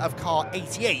manager of car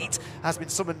 88 has been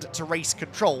summoned to race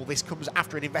control. This comes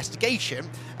after an investigation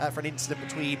for an incident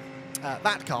between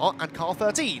that car and car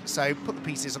 13. So put the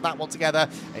pieces of that one together,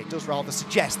 it does rather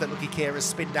suggest that Lucky Kira's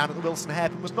spin down at the Wilson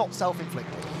hairpin was not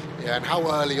self-inflicted. Yeah, and how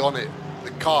early on the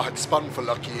car had spun for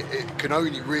Lucky, it can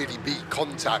only really be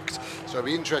contact. So it'll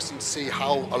be interesting to see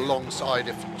how alongside,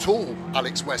 if at all,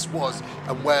 Alex West was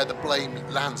and where the blame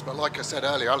lands. But like I said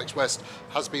earlier, Alex West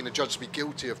has been adjudged to be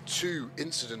guilty of 2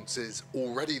 incidences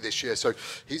already this year. So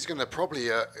he's going to probably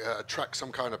attract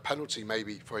some kind of penalty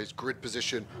maybe for his grid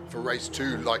position for race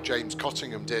 2, like James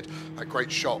Cottingham did. A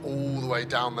great shot all the way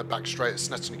down the back straight at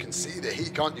Snetterton. You can see the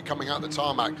heat, can't you, coming out the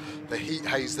tarmac, the heat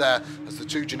haze there as the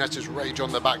 2 Ginettas rage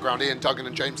on the background. Ian Duggan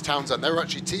and James Townsend, they were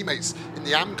actually teammates in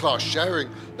the AM class, sharing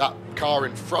that car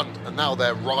in front, and now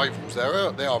they're rivals.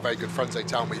 They are very good friends, they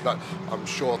tell me, but I'm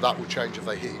sure that will change if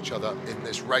they hit each other in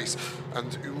this race.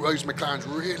 And those McLarens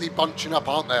really bunching up,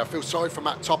 aren't they? I feel sorry for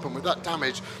Matt Topham. With that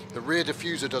damage, the rear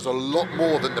diffuser does a lot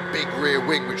more than the big rear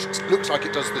wing, which looks like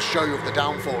it does the show of the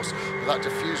downforce, but that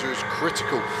diffuser is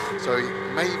critical. So he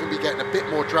may even be getting a bit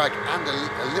more drag and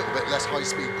a little bit less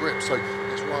high-speed grip. So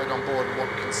it's wide on board and what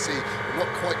we can see. We're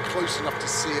not quite close enough to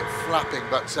see it flapping,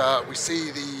 but we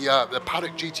see the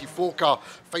Paddock GT4 car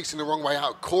facing the wrong way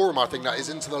out of Coram, I think that is,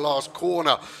 into the last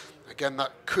corner. Again,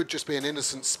 that could just be an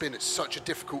innocent spin. It's such a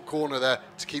difficult corner there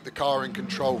to keep the car in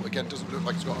control. Again, doesn't look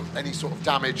like it's got any sort of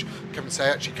damage. Kevin Say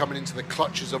actually coming into the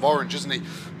clutches of Orange, isn't he?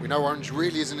 We know Orange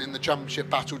really isn't in the championship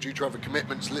battle due to other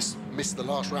commitments. Missed the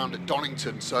last round at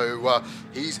Donington, so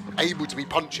he's able to be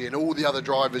punchy, and all the other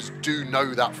drivers do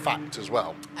know that fact as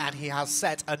well. And he has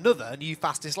set another new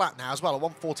fastest lap now as well, a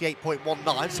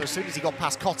 1:48.19. So as soon as he got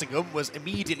past Cottingham, was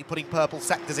immediately putting purple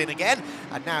sectors in again,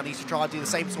 and now needs to try and do the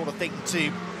same sort of thing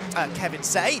to Kevin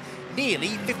Say. Nearly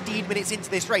 15 minutes into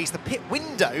this race, the pit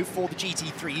window for the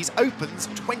GT3s opens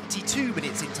 22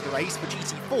 minutes into the race. For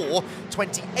GT4,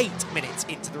 28 minutes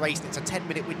into the race. It's a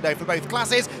 10-minute window for both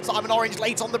classes. Simon Orange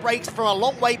late on the brakes from a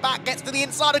long way back, gets to the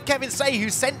inside of Kevin Say, who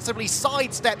sensibly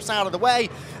sidesteps out of the way,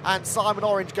 and Simon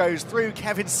Orange goes through.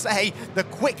 Kevin Say, the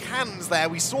quick hands there,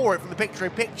 we saw it from the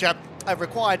picture-in-picture,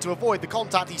 required to avoid the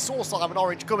contact. He saw Simon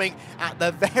Orange coming at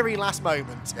the very last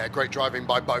moment. Yeah, great driving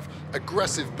by both.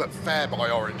 Aggressive but fair by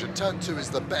Orange, and turn 2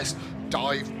 is the best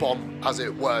dive bomb, as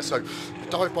it were. So the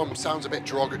dive bomb sounds a bit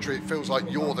derogatory. It feels like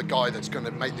you're the guy that's going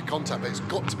to make the contact, but it's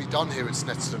got to be done here at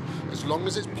Snetterton. As long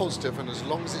as it's positive and as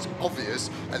long as it's obvious,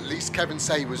 at least Kevin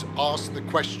Say was asked the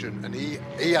question, and he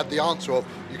had the answer of,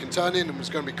 you can turn in and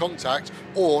there's going to be contact,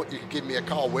 or you can give me a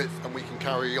car width and we can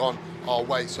carry on our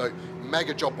way. So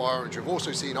mega job by Orange. We've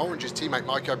also seen Orange's teammate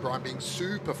Mike O'Brien being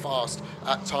super fast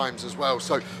at times as well.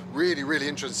 So really, really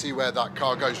interesting to see where that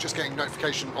car goes. Just getting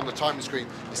notification on the timing screen.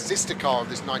 The sister car of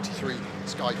this 93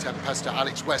 Sky Tempesta,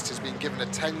 Alex West, has been given a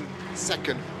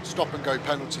 10-second stop-and-go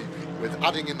penalty. With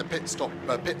adding in the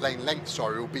pit lane length, it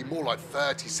will be more like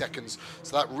 30 seconds.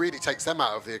 So that really takes them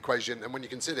out of the equation. And when you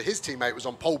consider his teammate was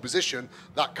on pole position,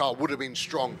 that car would have been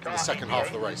strong in the second half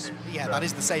of the race. Yeah, that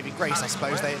is the saving grace, I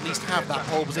suppose. They at least have that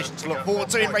pole position to look forward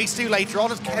to in race 2 later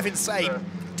on, as Kevin Say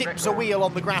dips a wheel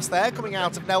on the grass there, coming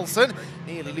out of Nelson.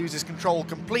 Nearly loses control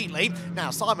completely. Now,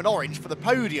 Simon Orange for the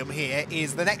podium here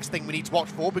is the next thing we need to watch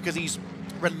for, because he's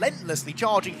relentlessly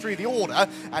charging through the order.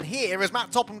 And here, as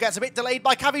Matt Topham gets a bit delayed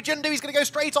by Kavi Jundu, he's going to go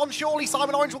straight on. Surely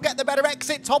Simon Orange will get the better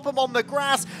exit. Topham on the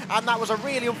grass, and that was a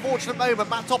really unfortunate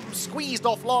moment. Matt Topham squeezed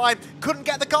offline, couldn't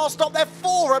get the car stopped. They're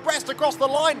 4 abreast across the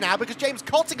line now, because James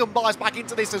Cottingham buys back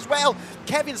into this as well.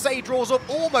 Kevin Say draws up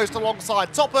almost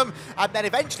alongside Topham, and then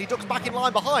eventually ducks back in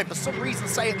line behind. For some reason,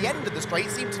 Say at the end of the straight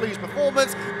seemed to lose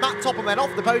performance. Matt Topham then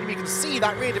off the podium. You can see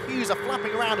that rear diffuser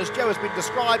flapping around, as Joe has been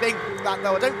describing. That,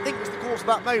 though, I don't think was the cause of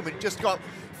that moment. Just got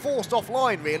forced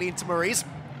offline, really, into Murray's.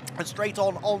 And straight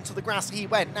onto the grass he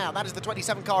went. Now, that is the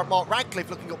 27 car of Mark Radcliffe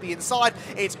looking up the inside.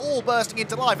 It's all bursting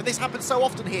into life, and this happens so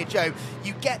often here, Joe.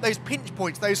 You get those pinch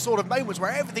points, those sort of moments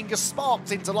where everything just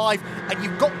sparks into life, and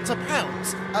you've got to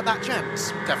pounce at that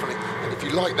chance. Definitely. And if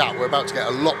you like that, we're about to get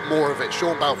a lot more of it.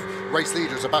 Sean Balfe, race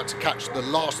leader, is about to catch the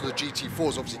last of the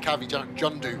GT4s. Obviously, Kavi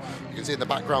Jundu, you can see in the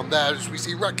background there. As we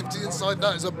see Radcliffe to the inside,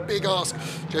 that is a big ask.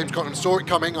 James Cottingham saw it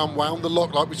coming, unwound the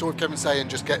lock like we saw with Kevin Say, and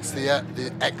just gets the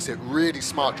exit. Really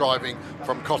smart driving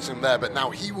from Cottingham there, but now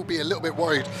he will be a little bit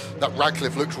worried that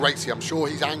Radcliffe looks racy. I'm sure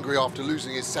he's angry after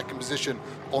losing his second position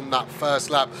on that first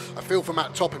lap. I feel for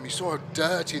Matt Topham, you saw how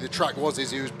dirty the track was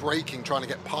as he was braking, trying to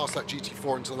get past that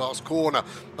GT4 into the last corner.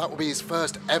 That will be his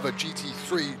first ever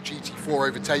GT3, GT4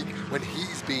 overtake when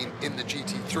he's been in the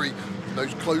GT3. And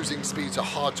those closing speeds are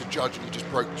hard to judge, and he just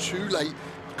broke too late,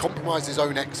 compromised his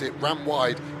own exit, ran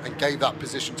wide, and gave that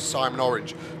position to Simon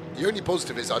Orange. The only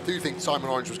positive is I do think Simon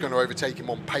Orange was going to overtake him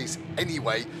on pace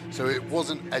anyway, so it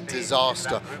wasn't a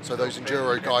disaster. So those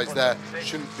Enduro guys there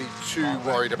shouldn't be too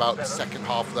worried about the second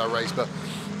half of their race. But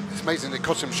it's amazing that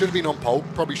Cottingham should have been on pole,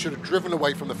 probably should have driven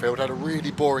away from the field, had a really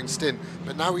boring stint,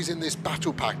 but now he's in this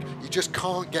battle pack. You just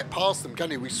can't get past them, can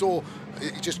you? We saw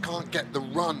you just can't get the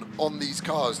run on these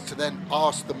cars to then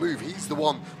ask the move. He's the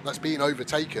one that's being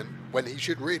overtaken when he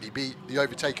should really be the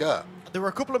overtaker. There were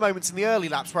a couple of moments in the early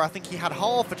laps where I think he had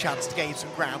half a chance to gain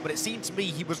some ground, but it seemed to me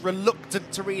he was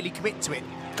reluctant to really commit to it.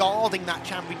 Guarding that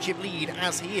championship lead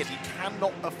as he is, he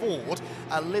cannot afford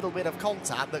a little bit of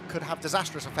contact that could have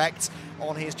disastrous effects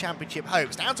on his championship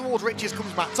hopes. Down towards riches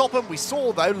comes Matt Topham. We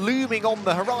saw, though, looming on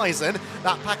the horizon,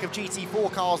 that pack of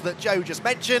GT4 cars that Joe just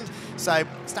mentioned. So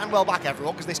stand well back,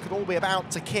 everyone, because this could all be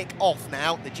about to kick off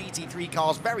now. The GT3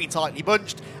 cars very tightly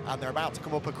bunched, and they're about to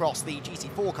come up across the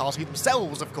GT4 cars, who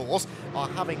themselves, of course, are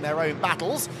having their own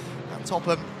battles. And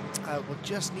Topham will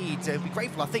just need to be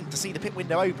grateful, I think, to see the pit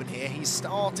window open here. He's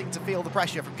starting to feel the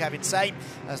pressure from Kevin Say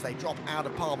as they drop out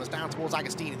of Palmer's down towards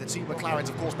Agostini. The two McLarens,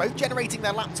 of course, both generating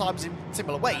their lap times in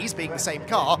similar ways, being the same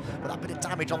car, but that bit of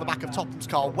damage on the back of Topham's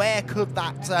car, where could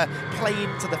that play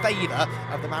into the favour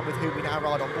of the man with whom we now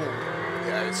ride on board?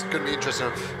 Yeah, it's going to be interesting.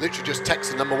 I literally just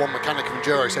texted the #1 mechanic of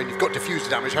Enduro saying you've got diffuser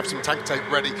damage, have some tank tape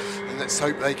ready, and let's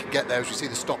hope they can get there. As we see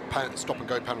the stop and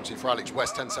go penalty for Alex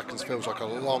West, 10 seconds feels like a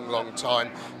long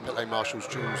time. Pit lane marshals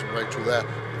Jules and Rachel there,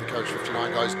 the Coach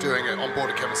 59 guys doing it on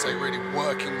board of Kevin Say, really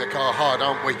working the car hard,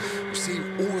 aren't we? We see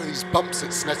all of these bumps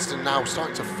at Snetterton now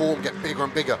starting to form, get bigger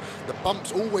and bigger. The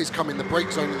bumps always come in the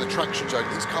brake zone and the traction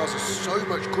zone. These cars are so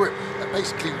much grip, they're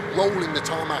basically rolling the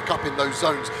tarmac up in those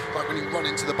zones, like when you run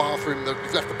into the bathroom,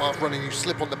 you've left the bath running, you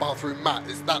slip on the bathroom mat.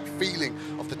 It's that feeling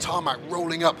of the tarmac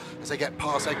rolling up as they get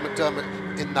past Egg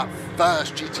McDermott in that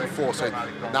first GT4. So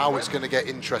now it's going to get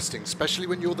interesting, especially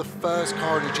when you're the first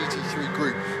car in a GT3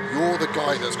 group. You're the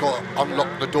guy that's got to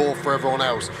unlock the door for everyone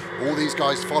else. All these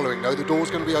guys following know the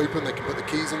door's going to be open, they can put the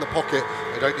keys in the pocket,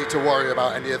 they don't need to worry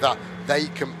about any of that. They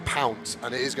can pounce,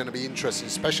 and it is going to be interesting,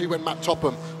 especially when Matt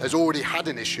Topham has already had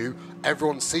an issue.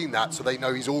 Everyone's seen that, so they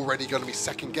know he's already going to be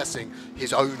second-guessing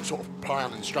his own sort of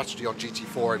plan and strategy on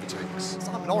GT4 overtakes.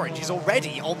 Simon Orange is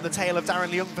already on the tail of Darren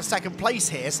Leung for second place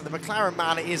here, so the McLaren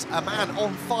man is a man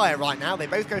on fire right now. They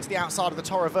both go to the outside of the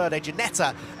Toro Verde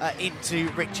Ginetta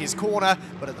into Rich's corner,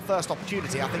 but at the first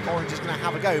opportunity, I think Orange is going to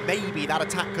have a go. Maybe that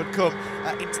attack could come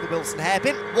into the Wilson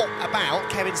hairpin. What about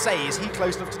Kevin Say? Is he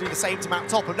close enough to do the same to Matt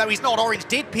Topham? No, he's not. Orange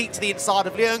did peak to the inside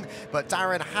of Leung, but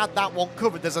Darren had that one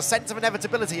covered. There's a sense of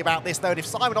inevitability about this, though, and if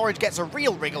Simon Orange gets a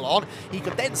real wriggle on, he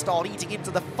could then start eating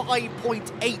into the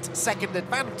 5.8 second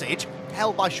advantage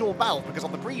held by Sean Balfe, because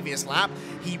on the previous lap,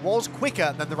 he was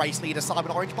quicker than the race leader, Simon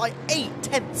Orange, by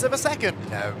 0.8 of a second.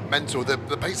 Yeah, mental. The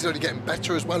pace is only getting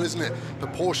better as well, isn't it?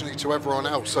 Proportionally to everyone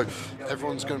else. So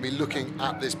everyone's going to be looking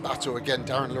at this battle again.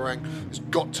 Darren Lorang has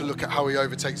got to look at how he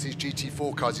overtakes these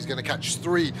GT4 cars. He's going to catch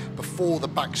 3 before the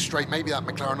back straight. Maybe that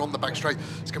McLaren on the back straight.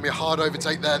 It's going to be a hard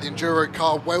overtake there. The Enduro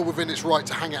car well within its right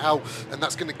to hang it out, and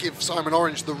that's going to give Simon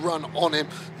Orange the run on him.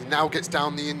 He now gets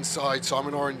down the inside.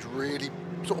 Simon Orange really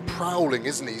sort of prowling,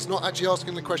 isn't he? He's not actually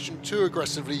asking the question too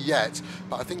aggressively yet,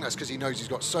 but I think that's because he knows he's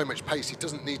got so much pace. He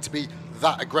doesn't need to be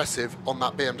that aggressive on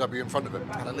that BMW in front of him.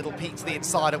 And a little peek to the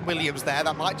inside at Williams there.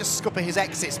 That might just scupper his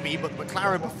exit speed, but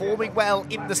McLaren performing well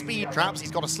in the speed traps. He's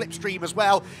got a slipstream as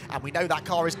well, and we know that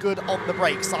car is good on the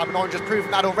brakes. Simon Orange has proven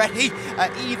that already.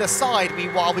 Either side,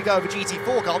 meanwhile, we go over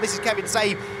GT4 car. This is Kevin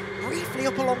Say briefly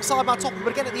up alongside Matt Topham,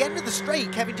 but again at the end of the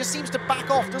straight, Kevin just seems to back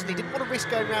off, doesn't he? Didn't want to risk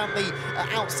going around the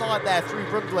outside there through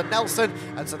Brundle and Nelson,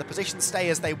 and so the positions stay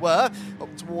as they were.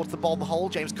 Up towards the bomb hole,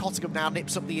 James Cottingham now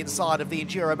nips up the inside of the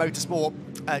SRO Motorsport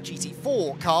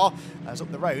GT4 car. As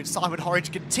up the road, Simon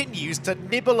Orange continues to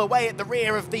nibble away at the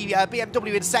rear of the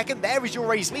BMW in second. There is your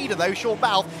race leader, though, Sean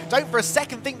Balfe. Don't for a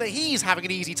second think that he's having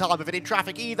an easy time of it in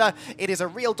traffic either. It is a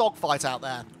real dogfight out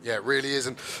there. Yeah, it really is,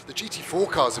 and the GT4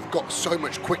 cars have got so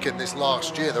much quicker this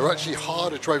last year. They're actually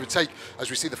harder to overtake. As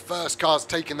we see the first cars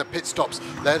taking the pit stops,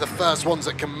 they're the first ones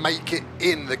that can make it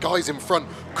in. The guys in front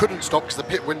couldn't stop because the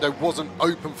pit window wasn't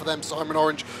open for them. Simon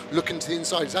Orange looking to the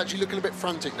inside. He's actually looking a bit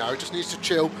frantic now. He just needs to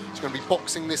chill. He's going to be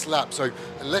boxing this lap. So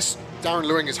unless Darren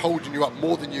Lewing is holding you up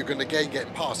more than you're going to gain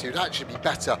getting past, it would actually be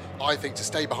better, I think, to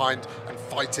stay behind and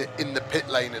fight it in the pit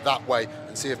lane that way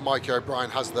and see if Mikey O'Brien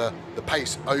has the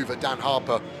pace over Dan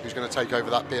Harper, who's going to take over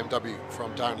that BMW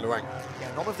from Darren Lewing.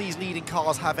 Yeah, none of these leading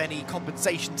cars have any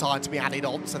compensation time to be added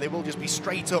on, so they will just be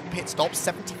straight up pit stops.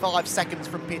 75 seconds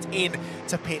from pit in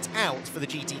to pit out for the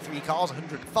GT3 cars,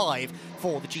 105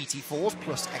 for the GT4s,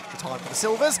 plus extra time for the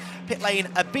Silvers. Pit lane,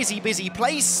 a busy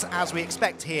place, as we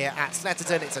expect here at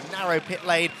Snetterton. It's a narrow pit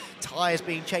lane. Tyres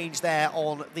being changed there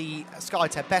on the Sky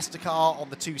Tempesta car, on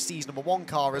the 2C's #1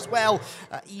 car as well.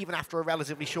 Even after a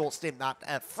relatively short stint,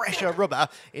 that fresher rubber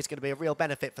is going to be a real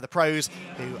benefit for the pros,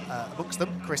 who, amongst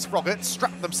them, Chris Froggatt,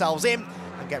 strap themselves in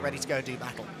and get ready to go and do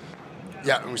battle.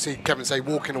 Yeah, and we see Kevin Say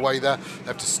walking away there. They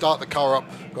have to start the car up.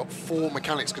 We've got 4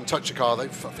 mechanics can touch the car. I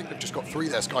think they've just got 3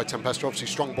 there, Sky Tempesta. Obviously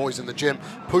strong boys in the gym.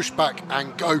 Push back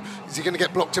and go. Is he going to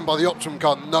get blocked in by the Optimum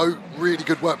car? No. Really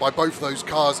good work by both of those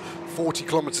cars. 40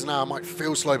 kilometres an hour might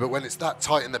feel slow, but when it's that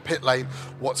tight in the pit lane,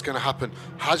 what's going to happen?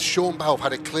 Has Sean Balfe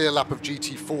had a clear lap of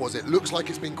GT4s? It looks like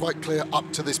it's been quite clear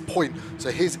up to this point,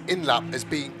 so his in-lap has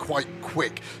been quite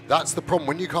quick. That's the problem.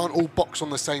 When you can't all box on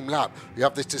the same lap, you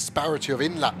have this disparity of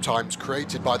in-lap times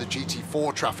created by the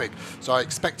GT4 traffic. So I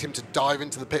expect him to dive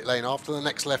into the pit lane after the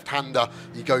next left-hander.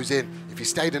 He goes in. If he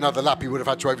stayed another lap, he would have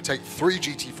had to overtake 3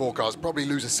 GT4 cars, probably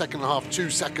lose a second and a half, 2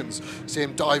 seconds. See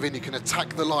him dive in. He can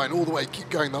attack the line all the way, keep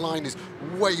going. The line line is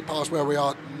way past where we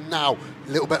are now. A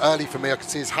little bit early for me. I can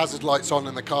see his hazard lights on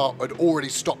and the car had already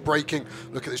stopped braking.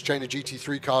 Look at this chain of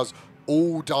GT3 cars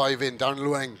all dive in. Darren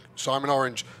Lueng, Simon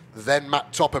Orange, then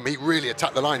Matt Topham. He really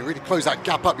attacked the line. He really closed that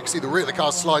gap up. You can see the rear of the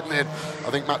car sliding in. I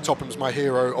think Matt Topham's my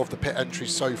hero of the pit entry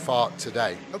so far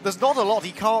today. There's not a lot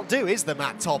he can't do, is there,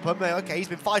 Matt Topham? Okay, he's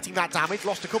been fighting that damage,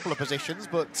 lost a couple of positions,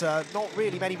 but not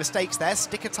really many mistakes there.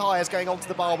 Sticker tyres going onto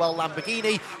the Barwell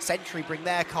Lamborghini. Century bring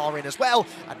their car in as well.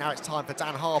 And now it's time for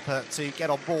Dan Harper to get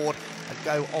on board and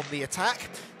go on the attack.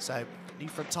 So new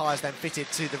front tyres then fitted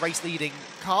to the race-leading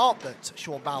car that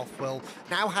Sean Balfe will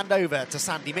now hand over to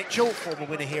Sandy Mitchell, former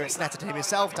winner here at Snetterton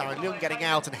himself. Darren Leung getting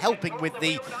out and helping with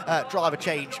the driver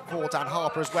change for Dan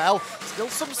Harper as well. Still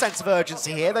some sense of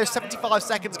urgency here. Those 75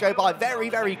 seconds go by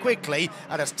very, very quickly,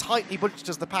 and as tightly bunched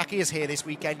as the pack is here this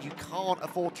weekend, you can't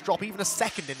afford to drop even a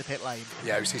second in the pit lane.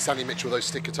 Yeah, you see Sandy Mitchell, those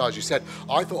sticker tyres. You said,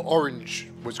 I thought Orange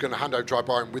was going to hand over dry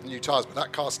Byron with new tyres, but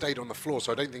that car stayed on the floor,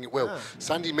 so I don't think it will. Oh.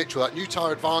 Sandy Mitchell, that new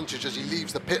tyre advantage as he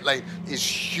leaves the pit lane is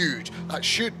huge. That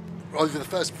should, over the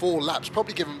first 4 laps,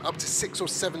 probably give him up to 6 or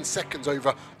 7 seconds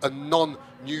over a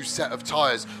non-new set of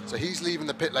tyres. So he's leaving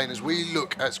the pit lane. As we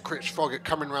look at Chris Froggatt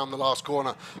coming around the last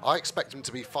corner, I expect him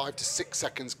to be 5 to 6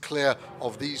 seconds clear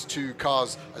of these 2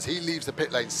 cars as he leaves the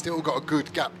pit lane. Still got a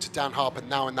good gap to Dan Harper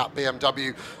now in that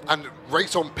BMW, and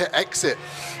race on pit exit.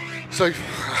 So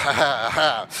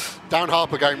Dan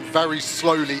Harper going very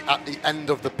slowly at the end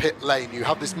of the pit lane. You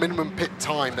have this minimum pit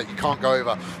time that you can't go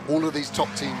over. All of these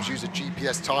top teams use a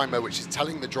GPS timer, which is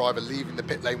telling the driver leaving the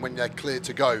pit lane when they're clear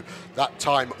to go. That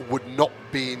time would not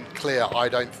be clear, I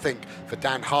don't think, for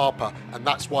Dan Harper, and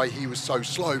that's why he was so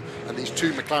slow. And these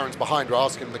 2 McLarens behind are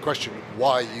asking him the question,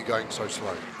 why are you going so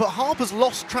slow? But Harper's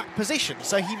lost track position,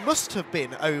 so he must have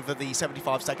been over the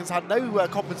 75 seconds, had no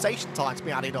compensation time to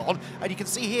be added on, and you can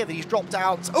see here that he's dropped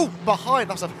out, behind,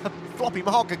 that's a floppy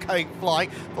marker going flying.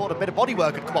 Thought a bit of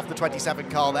bodywork had come off the 27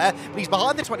 car there, but he's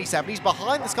behind the 27, he's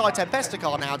behind the Sky Tempesta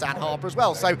car now, Dan Harper as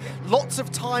well, so lots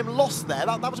of time lost there.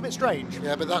 That was a bit strange.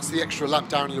 Yeah, but that's the extra lap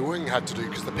Darren Lueng had to do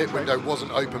because the pit window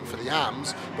wasn't open for the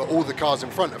AMs, but all the cars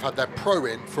in front have had their pro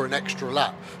in for an extra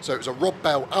lap. So it was a Rob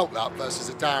Bell out lap versus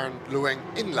a Darren Lueng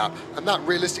in lap, and that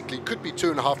realistically could be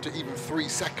 2.5 to even 3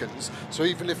 seconds. So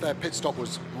even if their pit stop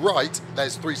was right,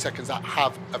 there's 3 seconds that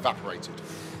have evaporated.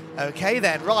 Okay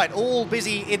then, right, all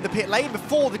busy in the pit lane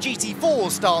before the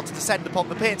GT4s start to descend upon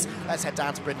the pits. Let's head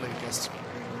down to Bryn Lucas.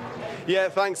 Yeah,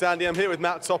 thanks, Andy. I'm here with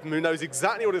Matt Topham, who knows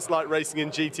exactly what it's like racing in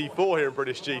GT4 here in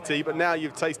British GT, but now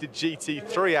you've tasted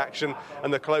GT3 action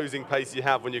and the closing pace you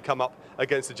have when you come up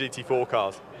against the GT4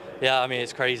 cars. Yeah, I mean,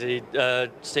 it's crazy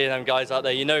seeing them guys out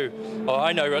there. You know, or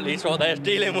I know at least what they're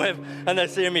dealing with, and they're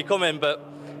seeing me coming, but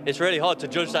it's really hard to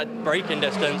judge that braking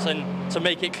distance and to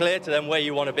make it clear to them where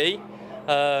you want to be.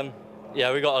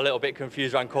 Yeah, we got a little bit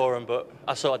confused around Coram, but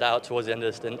I sorted that out towards the end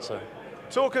of the stint. So,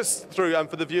 talk us through, and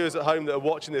for the viewers at home that are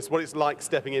watching this, what it's like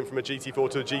stepping in from a GT4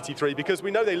 to a GT3, because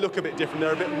we know they look a bit different.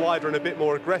 They're a bit wider and a bit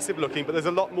more aggressive looking, but there's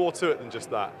a lot more to it than just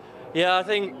that. Yeah, I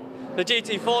think the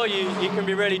GT4, you can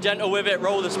be really gentle with it,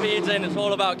 roll the speeds in. It's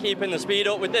all about keeping the speed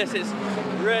up. With this, it's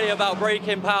really about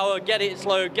braking power, get it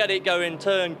slow, get it going,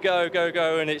 turn, go, go,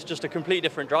 go, and it's just a complete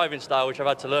different driving style, which I've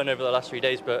had to learn over the last 3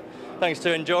 days. But thanks to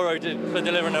Enduro for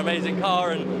delivering an amazing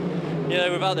car, and you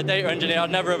know, without the data engineer,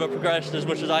 I'd never ever progressed as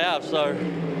much as I have. So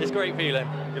it's a great feeling.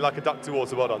 You're like a duck to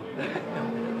water, well done.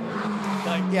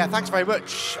 Thanks. Yeah, thanks very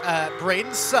much,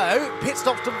 Bryn. So pit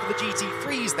stops done for the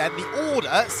GT3s then. The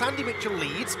order: Sandy Mitchell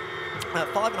leads.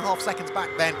 5.5 seconds back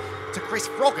then to Chris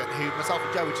Froggatt, who myself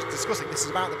and Joe were just discussing. This is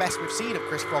about the best we've seen of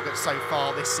Chris Froggatt so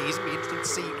far this season. Be interesting to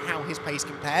see how his pace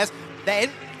compares. Then,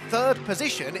 3rd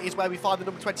position is where we find the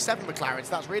number 27 McLaren,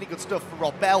 so that's really good stuff for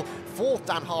Rob Bell. 4th,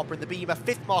 Dan Harper in the Beamer.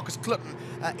 5th, Marcus Clutton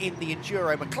in the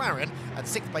Enduro McLaren. And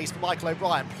 6th place for Michael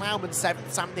O'Brien. Plowman 7th,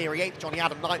 Sam Neary 8th, Johnny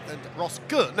Adam 9th, and Ross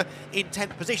Gunn in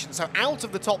 10th position. So out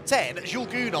of the top 10, Jules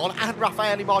Gounon and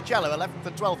Raffaele Margello, 11th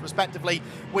and 12th respectively,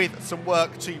 with some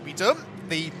work to be done.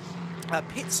 The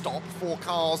pit stop for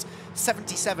cars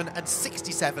 77 and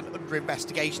 67 under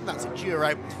investigation. That's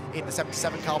Enduro in the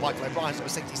 77 car. Michael O'Brien's number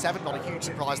 67, not a huge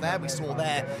surprise there. We saw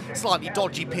their slightly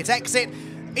dodgy pit exit.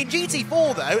 In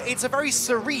GT4, though, it's a very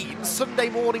serene Sunday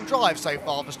morning drive so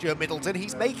far for Stuart Middleton.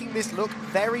 He's making this look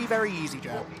very, very easy,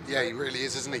 Joe. Yeah, he really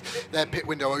is, isn't he? Their pit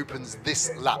window opens this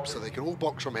lap, so they can all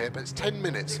box from here, but it's 10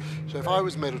 minutes. So if I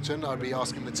was Middleton, I'd be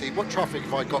asking the team, what traffic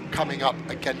have I got coming up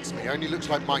against me? It only looks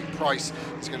like Mike Price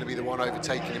is going to be the one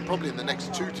overtaking him, probably in the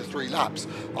next 2 to 3 laps.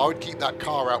 I would keep that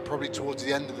car out probably towards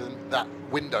the end of the that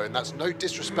window, and that's no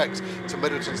disrespect to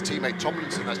Middleton's teammate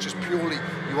Tomlinson. That's just purely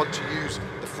you want to use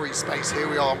the free space. Here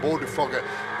we are on board with Froggatt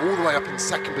all the way up in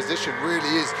second position. Really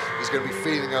is, he's going to be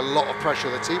feeling a lot of pressure.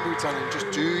 The team will be telling him,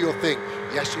 just do your thing.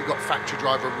 Yes, you've got factory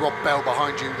driver Rob Bell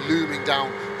behind you looming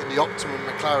down in the Optimum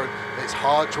McLaren, but it's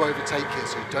hard to overtake it,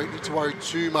 so you don't need to worry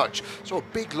too much. Saw a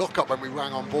big lock-up when we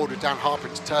rang on board with Dan Harper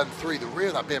into turn 3. The rear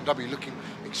of that BMW looking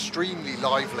extremely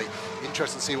lively.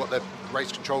 Interesting to see what the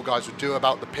race control guys would do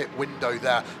about the pit window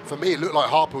there. For me, it looked like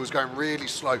Harper was going really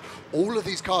slow. All of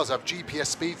these cars have GPS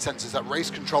speed sensors that race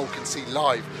control can see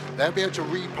live. They'll be able to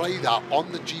replay that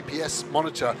on the GPS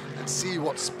monitor and see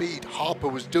what speed Harper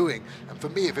was doing. And for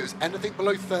me, if it was anything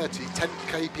below 30, 10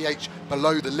 kph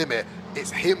below the limit,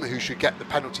 it's him who should get the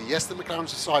penalty. Yes, the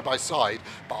McLarens are side by side,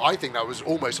 but I think that was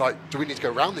almost like, do we need to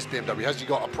go around this BMW? Has he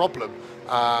got a problem?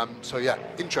 So yeah,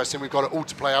 interesting. We've got it all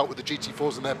to play out with the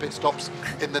GT4s and their pit stops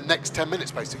in the next 10 minutes,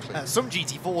 basically. Some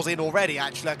GT4s in already,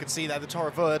 actually. I can see there the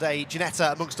Toro Verde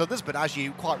Ginetta amongst others, but as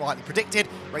you quite rightly predicted,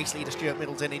 race leader Stuart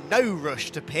Middleton in no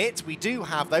rush to pit. We do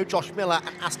have, though, Josh Miller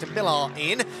and Aston Miller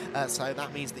in, so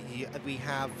that means that we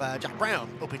have Jack Brown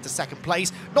up into second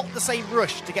place. Not the same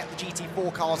rush to get the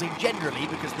GT4 cars in generally,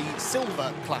 because the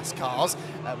silver class cars,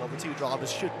 well, the two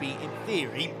drivers should be, in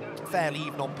theory, fairly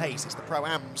even on pace. It's the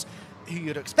Pro-Ams who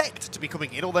you'd expect to be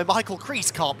coming in, although Michael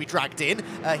Crease can't be dragged in.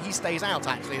 He stays out,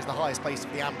 actually, as the highest place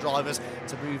of the AM drivers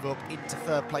to move up into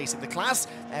third place in the class.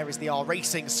 There is the R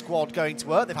Racing squad going to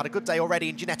work. They've had a good day already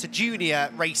in Ginetta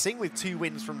Junior Racing, with 2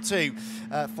 wins from 2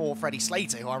 for Freddie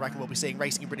Slater, who I reckon we'll be seeing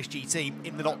racing in British GT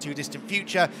in the not-too-distant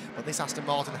future. But this Aston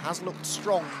Martin has looked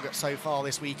strong so far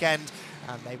this weekend,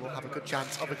 and they will have a good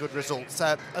chance of a good result.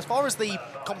 As far as the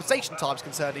compensation time is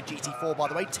concerned in GT4, by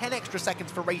the way, 10 extra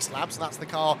seconds for Race Labs, and that's the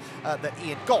car that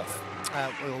Ian Goff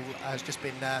has just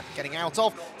been getting out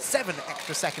of. 7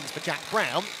 extra seconds for Jack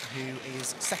Brown, who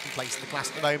is second place in the class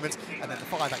at the moment, and then the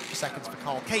 5 extra seconds for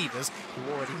Carl Cavers,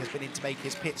 who already has been in to make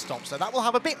his pit stop. So that will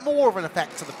have a bit more of an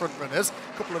effect to the front runners.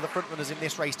 A couple of the front runners in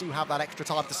this race do have that extra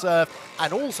time to serve,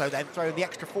 and also then throw in the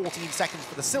extra 14 seconds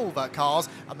for the silver cars,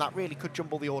 and that really could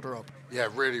jumble the order up. Yeah,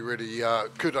 really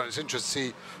good. It's interesting to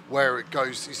see where it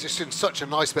goes. He's just in such a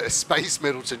nice bit of space,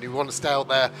 Middleton. You want to stay out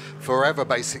there forever,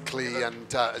 basically, and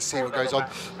see what goes on.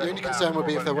 The only concern would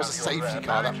be if there was a safety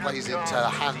car that plays into the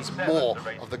hands more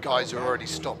of the guys who are already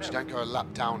stopped. You don't go a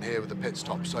lap down here with the pit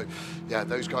stop. So, yeah,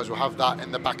 those guys will have that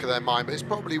in the back of their mind, but it's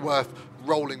probably worth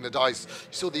rolling the dice.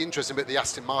 You saw the interesting bit, the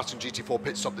Aston Martin GT4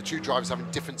 pit stop, the 2 drivers having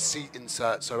different seat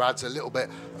inserts, so adds a little bit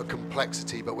of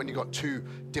complexity. But when you've got 2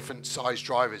 different size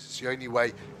drivers, it's the only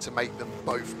way to make them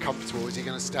both comfortable. Is he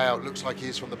going to stay out? Looks like he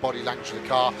is from the body language of the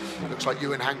car. Looks like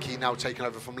Ewan Hankey, now taken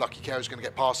over from Lucky Kerr, is going to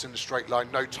get past in the straight line.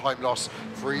 No time loss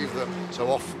for either of them, so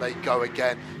off they go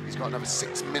again. He's got another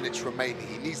 6 minutes remaining.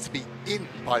 He needs to be in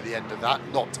by the end of that,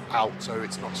 not out, so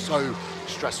it's not so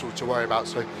stressful to worry about.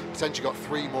 So potentially got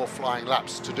 3 more flying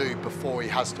laps to do before he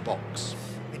has to box.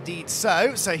 Indeed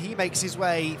so he makes his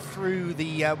way through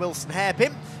the Wilson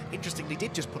hairpin. Interestingly,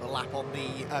 did just put a lap on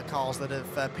the cars that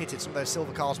have pitted, some of those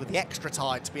silver cars with the extra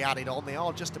time to be added on. They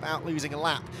are just about losing a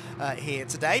lap here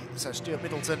today. So Stuart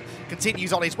Middleton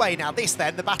continues on his way. Now this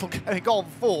then, the battle going on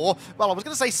for, well, I was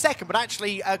going to say second, but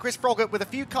actually Chris Froggatt with a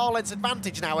few car lengths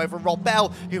advantage now over Rob Bell,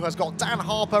 who has got Dan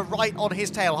Harper right on his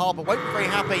tail. Harper won't be very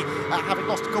happy having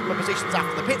lost a couple of positions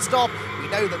after the pit stop. We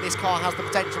know that this car has the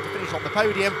potential to finish on the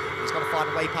podium. He's got to find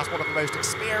a way past one of the most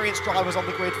experienced drivers on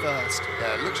the grid first.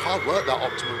 Yeah, it looks hard work, that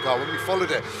Optimum car. When we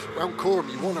followed it around Coram,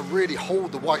 you want to really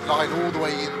hold the white line all the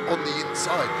way in on the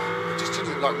inside. It just didn't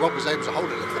look like Rob was able to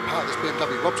hold it. Look at the power of this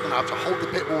BMW. Rob's going to have to hold the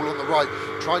pit wall on the right,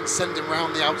 try and send him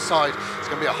round the outside. It's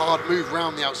going to be a hard move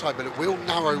round the outside, but it will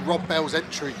narrow Rob Bell's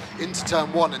entry into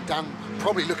turn 1, and Dan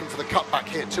probably looking for the cutback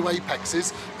here. 2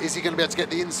 apexes. Is he going to be able to get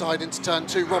the inside into turn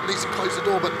 2? Rob needs to close the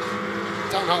door, but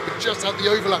Dan Harper just had the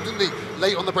overlap, didn't he?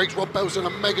 Late on the brakes, Rob Bell's done a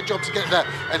mega job to get there,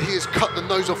 and he has cut the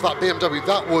nose off that BMW.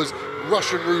 That was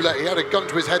Russian roulette. He had a gun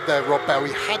to his head there, Rob Bell.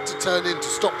 He had to turn in to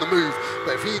stop the move,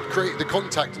 but if he'd created the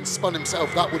contact and spun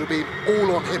himself, that would have been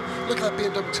all on him. Look at that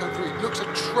BMW turn 3. It looks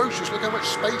atrocious. Look how much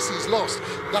space he's lost.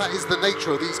 That is the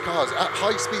nature of these cars. At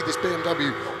high speed, this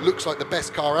BMW looks like the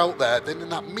best car out there. Then in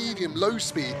that medium low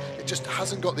speed, it just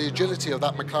hasn't got the agility of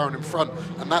that McLaren in front,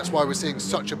 and that's why we're seeing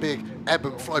such a big ebb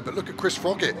and flow. But look at Chris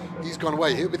Froggatt. He's gone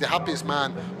away. He'll be the happiest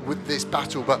man with this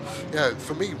battle. But yeah,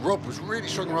 for me, Rob was really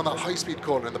strong around that high speed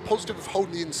corner, and the positive of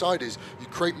holding the inside is you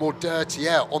create more dirty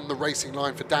air on the racing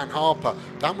line for Dan Harper.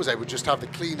 Dan was able to just have the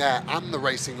clean air and the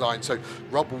racing line, so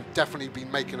Rob will definitely be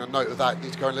making a note of that. He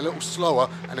needs to go in a little slower,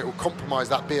 and it will compromise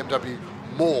that BMW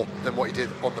more than what he did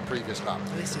on the previous lap.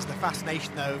 This is the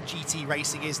fascination, though, of GT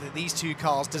racing, is that these two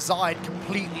cars designed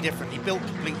completely differently, built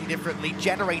completely differently,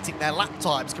 generating their lap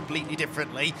times completely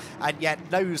differently, and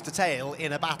yet nose to tail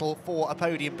in a battle for a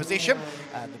podium position.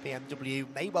 The BMW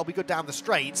may well be good down the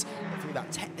straights, but through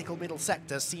that technical middle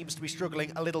sector seems to be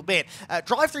struggling a little bit.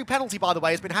 Drive-through penalty, by the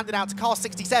way, has been handed out to car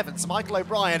 67, so Michael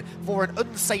O'Brien, for an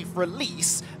unsafe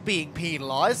release being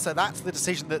penalised. So that's the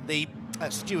decision that the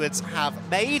stewards have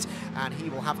made, and he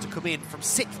will have to come in from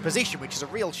 6th position, which is a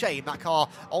real shame. That car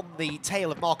on the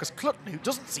tail of Marcus Clutton, who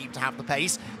doesn't seem to have the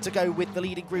pace to go with the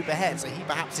leading group ahead, so he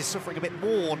perhaps is suffering a bit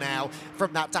more now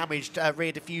from that damaged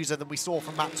rear diffuser than we saw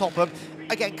from Matt Topham.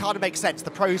 Again, kind of makes sense. The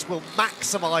pros will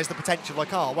maximise the potential of a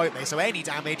car, won't they? So any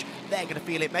damage, they're going to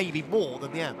feel it maybe more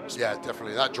than the Ams. Yeah,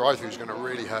 definitely. That drive-through is going to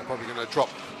really hurt. Probably going to drop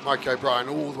Mike O'Brien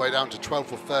all the way down to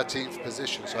 12th or 13th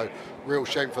position. So real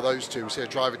shame for those two. We see a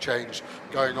driver change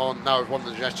going on now with one of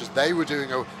the gestures. They were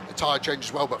doing a tyre change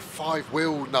as well, but 5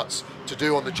 wheel nuts to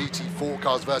do on the GT4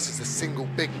 cars versus the single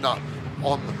big nut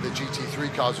on the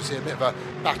GT3 cars. We see a bit of a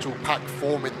battle pack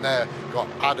forming there. Got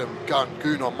Adam, Gunn,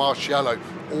 Gunnar, Marciello,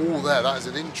 all there. That is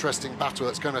an interesting battle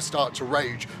that's going to start to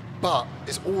rage, but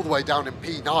it's all the way down in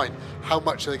P9. How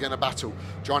much are they going to battle?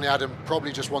 Johnny Adam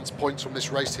probably just wants points from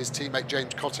this race. His teammate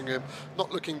James Cottingham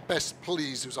not looking best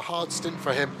pleased. It was a hard stint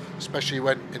for him, especially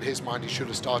when in his mind he should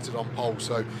have started on pole.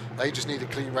 So they just need a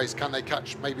clean race. Can they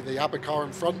catch maybe the ABBA car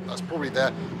in front? That's probably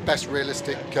their best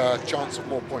realistic chance of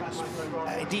more points.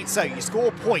 Indeed so. You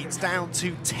score points down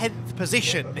to 10th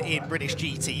position in British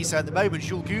GT. So at the moment,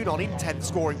 Jules Gounon in 10th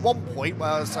scoring 1 point,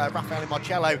 whereas Raffaele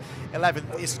Marcello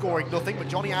 11th is scoring nothing. But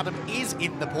Johnny Adam is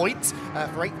in the points.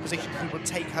 For 8th position, he would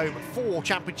take home 4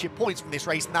 championship points from this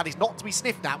race, and that is not to be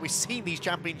sniffed at. We've seen these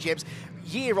championships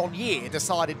year on year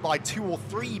decided by 2 or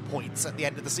 3 points at the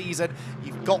end of the season.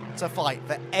 You've got to fight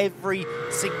for every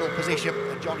single position,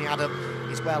 and Johnny Adam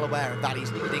is well aware of that.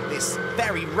 He's leading this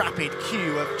very rapid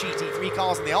queue of GT3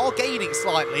 cars, and they are gaining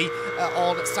slightly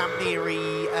on Sam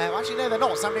Neary. Actually, no, they're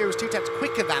not. Sam Neary was 2/10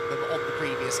 quicker than them on the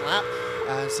previous lap.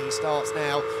 So he starts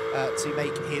now to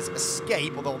make his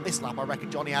escape, although on this lap I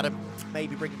reckon Johnny Adam may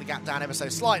be bringing the gap down ever so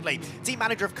slightly. Team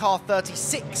manager of car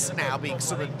 36 now being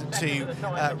summoned to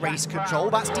race control.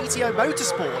 That's DTO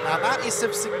Motorsport. Now that is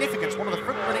of significance, one of the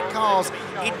front-running cars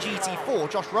in GT4.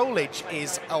 Josh Rolich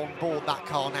is on board that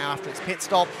car now after its pit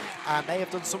stop, and they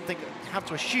have done something, have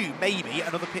to assume maybe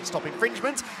another pit stop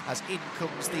infringement, as in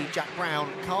comes the Jack Brown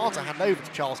car to hand over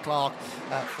to Charles Clark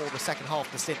for the second half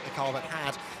of the stint, the car that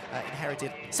had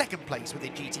inherited second place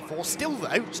within GT4. Still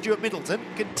though, Stuart Middleton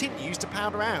continues to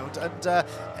pound around, and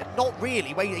not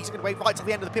really wait. He's going to wait right till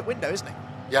the end of the pit window, isn't he?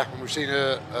 Yeah, and we've seen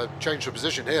a change of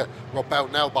position here. Rob Bell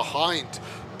now behind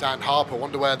Dan Harper.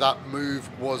 Wonder where that move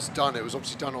was done. It was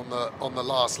obviously done on the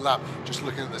last lap. Just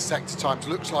looking at the sector times,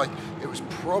 looks like it was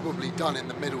probably done in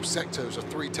the middle sector. It was a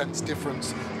 3/10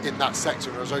 difference in that sector,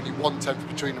 and there was only 1/10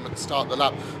 between them at the start of the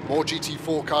lap. More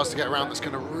GT4 cars to get around. That's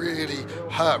going to really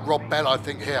hurt Rob Bell, I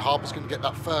think, here. Harper's going to get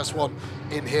that first one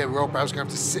in here. Rob Bell's going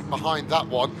to have to sit behind that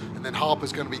one, and then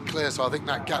Harper's going to be clear. So I think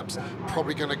that gap's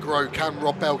probably going to grow. Can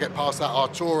Rob Bell get past that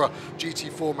Artura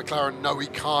GT4 McLaren? No, he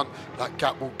can't. That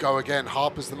gap will go again.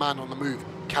 Harper's the man on the move.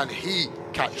 Can he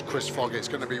catch Chris Froggatt? It's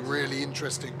going to be really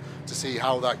interesting to see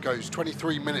how that goes.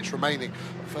 23 minutes remaining.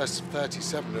 The first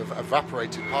 37 have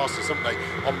evaporated past us, haven't they,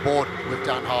 on board with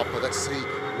Dan Harper. Let's see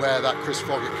where that Chris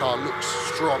Froggatt car looks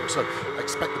strong. So I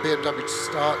expect the BMW to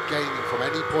start gaining from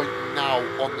any point now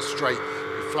on the straight.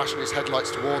 He's flashing his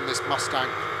headlights to warn this Mustang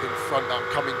in front. I'm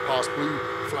coming past, blue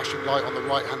flashing light on the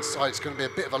right hand side. It's going to be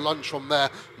a bit of a lunge from there.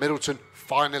 Middleton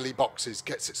finally boxes,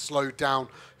 gets it slowed down.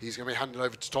 He's going to be handed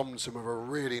over to Tomlinson with a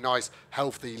really nice,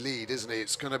 healthy lead, isn't he?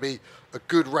 It's going to be a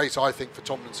good race, I think, for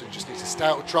Tomlinson. Just needs to stay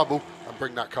out of trouble and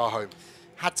bring that car home.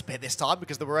 Had to pit this time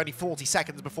because there were only 40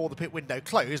 seconds before the pit window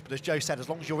closed, but as Joe said, as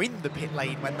long as you're in the pit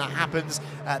lane when that happens,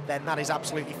 then that is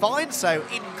absolutely fine. So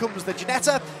in comes the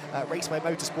Ginetta. Raceway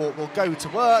Motorsport will go to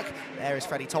work. There is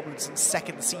Freddie Tomlinson's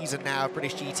second season now of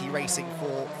British GT racing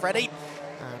for Freddie.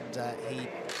 And he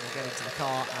will get into the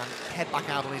car and head back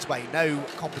out on his way. No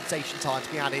compensation time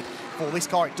to be added for this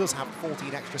car. It does have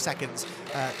 14 extra seconds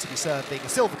to be served, being a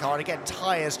silver car. And again,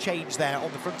 tyres change there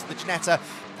on the front of the Ginetta.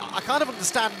 I kind of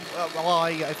understand why,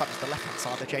 in fact it's the left-hand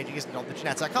side they're changing, isn't it, on the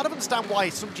Ginetta? I kind of understand why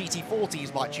some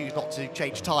GT40s might choose not to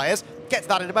change tyres. Get to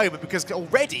that in a moment, because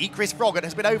already Chris Froggatt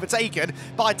has been overtaken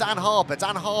by Dan Harper.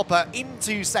 Dan Harper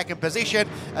into second position.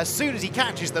 As soon as he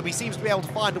catches them, he seems to be able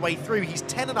to find a way through. He's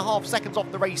 10.5 seconds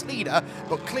off the race leader,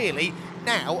 but clearly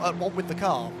now at one with the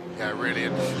car. Yeah, really.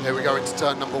 And here we go into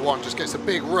turn number 1. Just gets a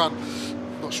big run.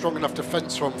 Not not strong enough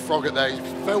defence from Froggatt there. He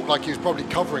felt like he was probably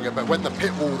covering it, but when the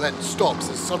pit wall then stops,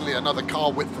 there's suddenly another car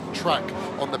width of track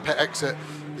on the pit exit.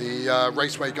 The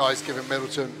Raceway guys giving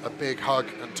Middleton a big hug,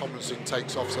 and Tomlinson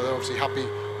takes off, so they're obviously happy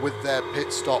with their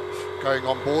pit stop going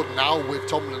on board. Now with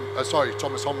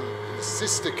Thomas Holman in the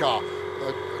sister car.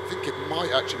 I think it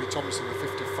might actually be Tomlinson, the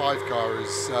 55 car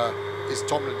is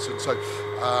Tomlinson. So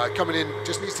coming in,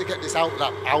 just needs to get this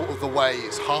outlap out of the way.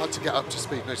 It's hard to get up to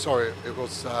speed. No, sorry, it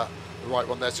was the right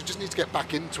one there. So just needs to get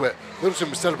back into it.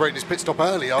 Middleton was celebrating his pit stop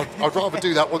early. I'd rather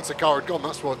do that once the car had gone.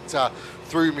 That's what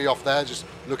threw me off there. Just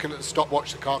looking at the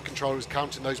stopwatch, the car controllers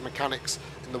counting those mechanics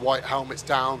in the white helmets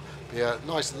down. Be a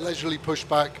nice leisurely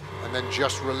pushback and then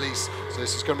just release. So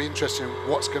this is going to be interesting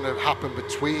what's going to happen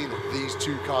between these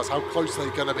two cars. How close are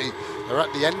they going to be? They're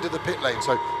at the end of the pit lane,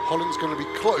 so Holland's going to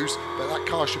be close, but that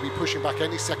car should be pushing back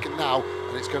any second now,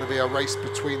 and it's going to be a race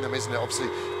between them, isn't it? Obviously,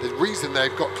 the reason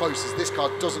they've got close is this car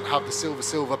doesn't have the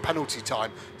silver penalty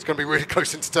time. It's going to be really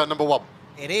close into turn number 1.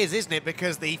 It is, isn't it?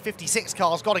 Because the 56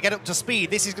 car's got to get up to speed.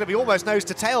 This is going to be almost nose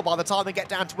to tail by the time they get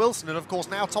down to Wilson. And of course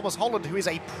now Thomas Holland, who is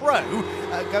a pro,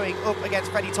 going up against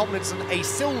Freddie Tomlinson, a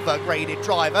silver graded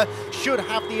driver, should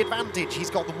have the advantage. He's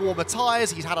got the warmer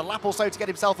tyres. He's had a lap or so to get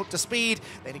himself up to speed.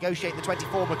 They negotiate the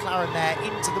 24 McLaren there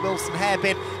into the Wilson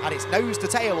hairpin, and it's nose to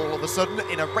tail all of a sudden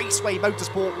in a Raceway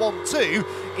Motorsport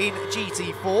 1-2 in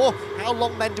GT4. How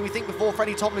long then do we think before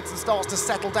Freddie Tomlinson starts to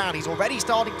settle down? He's already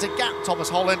starting to gap Thomas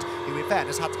Holland, who in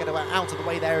fairness had to get out of the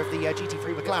way there of the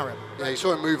GT3 McLaren. Yeah, you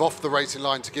saw him move off the racing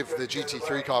line to give the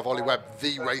GT3 car of Ollie Webb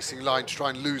the racing line to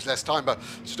try and lose less time, but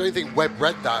I just don't think Webb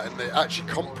read that, and they actually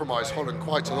compromised Holland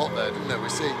quite a lot there, didn't they? We're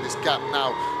seeing this gap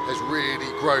now has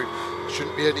really grown.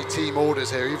 Shouldn't be any team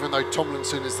orders here, even though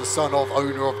Tomlinson is the son of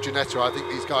owner of Ginetta. I think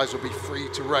these guys will be free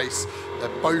to race.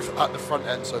 They're both at the front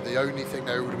end, so the only thing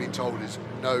they would have been told is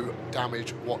no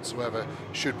damage whatsoever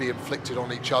should be inflicted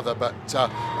on each other. But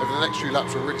over the next few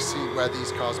laps, we'll really see where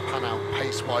these cars pan out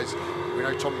pace-wise. We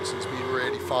know Tomlinson's been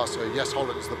really fast, so yes,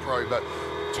 Holland's the pro, but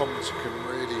Tomlinson can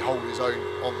really hold his own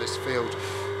on this field.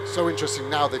 So interesting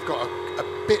now, they've got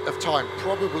a bit of time,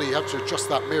 probably have to adjust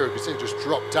that mirror because they just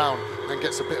drop down and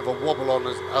gets a bit of a wobble on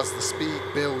as the speed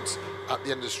builds at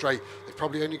the end of the straight. They've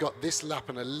probably only got this lap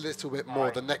and a little bit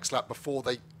more the next lap before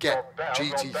they get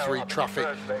GT3 traffic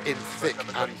in thick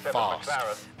and fast.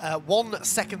 1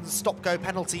 second stop-go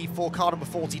penalty for car number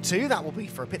 42. That will be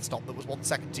for a pit stop that was 1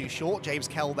 second too short. James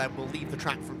Kell then will leave the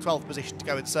track from 12th position to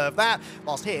go and serve that.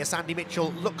 Whilst here, Sandy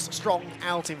Mitchell looks strong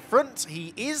out in front.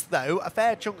 He is, though, a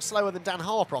fair chunk slower than Dan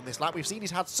Harper on this lap. We've seen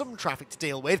he's had some traffic to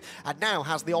deal with, and now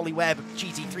has the Ollie Webb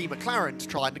GT3 McLaren to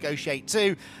try and negotiate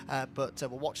too. But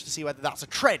we'll watch to see whether that's a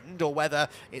trend or whether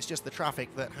it's just the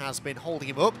traffic that has been holding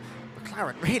him up.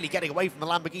 McLaren really getting away from the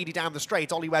Lamborghini down the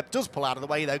straight. Ollie Webb does pull out of the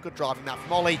way, though. Good driving that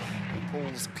from Ollie. He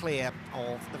pulls clear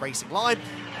of the racing line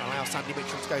and allows Sandy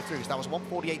Mitchell to go through. So that was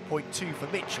 148.2 for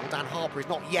Mitchell. Dan Harper is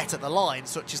not yet at the line,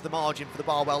 such is the margin for the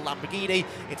Barwell Lamborghini.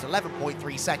 It's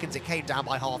 11.3 seconds. It came down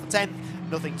by half a tenth.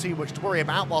 Nothing too much to worry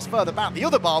about, whilst further back, the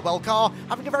other Barwell car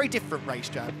having a very different race,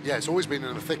 Joe. Yeah, it's always been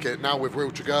in the thicket. Now with Will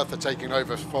Tregurtha taking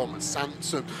over from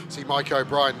Sansom. See Mike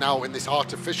O'Brien now in this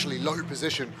artificially low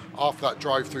position after that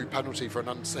drive-through penalty for an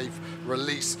unsafe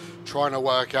release, trying to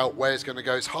work out where it's going to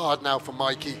go. It's hard now for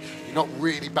Mikey. You're not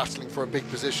really battling for a big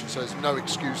position, so there's no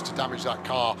excuse to damage that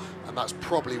car, and that's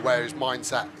probably where his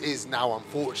mindset is now,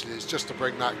 unfortunately. It's just to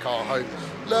bring that car home.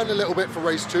 Learn a little bit for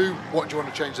race 2. What do you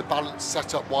want to change the balance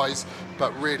setup-wise?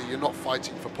 But really, you're not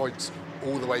fighting for points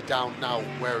all the way down now,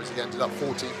 whereas he ended up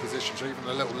 14th position, so even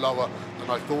a little lower than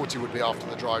I thought he would be after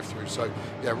the drive-through. So,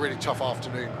 yeah, really tough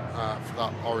afternoon for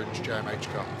that orange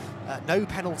JMH car. No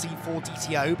penalty for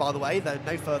DTO, by the way, though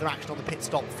no further action on the pit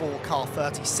stop for car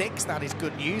 36. That is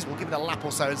good news. We'll give it a lap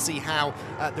or so and see how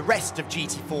the rest of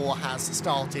GT4 has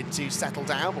started to settle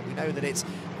down. But we know that it's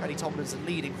Freddie Tomlinson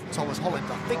leading from Thomas Holland.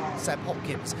 I think Seb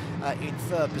Hopkins in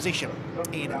 3rd position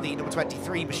in the number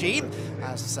 23 machine.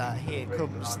 As here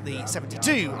comes the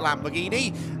 72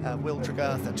 Lamborghini. Will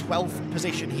Tregurtha, 12th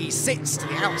position. He sits to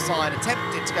the outside,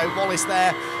 attempting to go Wallace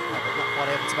there, but not quite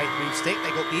able to make the move stick. They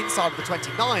got the inside of the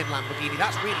 29 Lamborghini.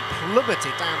 That's really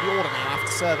plummeted down the order now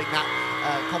after serving that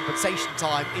compensation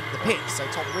time in the pits. So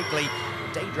Tom Wrigley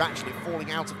in danger actually of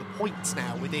falling out of the points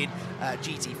now within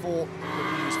GT4.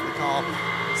 Good news for the car.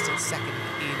 Sits second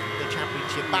in the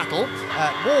championship battle.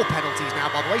 More penalties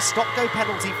now, by the way. Stop-go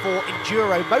penalty for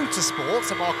Enduro Motorsports.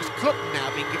 So Marcus Clutton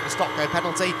now being given a stop-go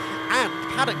penalty. And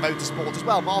Paddock Motorsport as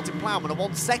well. Martin Plowman, a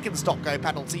 1 second stop-go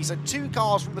penalty. So 2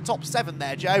 cars from the top 7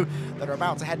 there, Joe, that are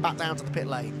about to head back down to the pit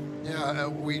lane. Yeah,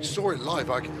 we saw it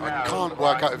live. I can't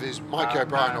work out if it was Mike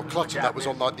O'Brien or Clutton that was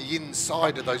on like the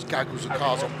inside of those gaggles of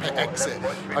cars on pit exit.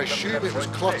 I assume it was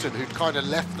Clutton who'd kind of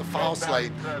left the fast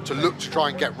lane to look to try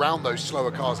and get round those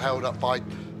slower cars held up by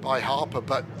Harper,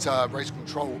 but race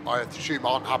control, I assume,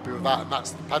 aren't happy with that, and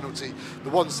that's the penalty. The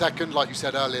 1 second, like you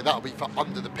said earlier, that'll be for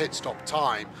under the pit stop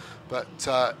time. But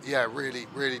yeah, really,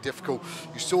 really difficult.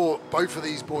 You saw both of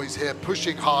these boys here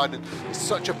pushing hard, and it's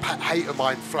such a pet hate of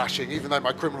mine flashing, even though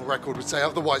my criminal record would say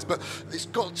otherwise. But it's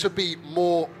got to be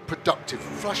more productive.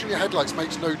 Flashing your headlights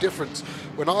makes no difference.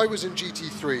 When I was in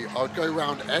GT3, I'd go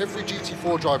around every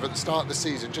GT4 driver at the start of the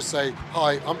season, just say,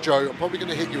 "Hi, I'm Joe. I'm probably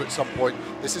going to hit you at some point.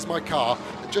 This is my car."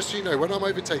 And just so you know, when I'm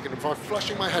overtaking, if I'm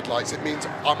flashing my headlights, it means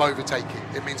I'm overtaking.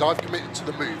 It means I've committed to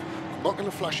the move. I'm not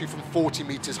going to flash you from 40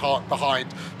 metres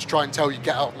behind to try and tell you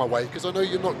get out of my way, because I know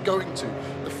you're not going to.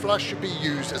 The flash should be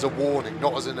used as a warning,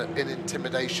 not as an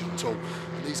intimidation tool.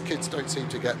 And these kids don't seem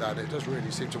to get that. It does really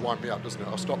seem to wind me up, doesn't it?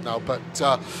 I'll stop now. But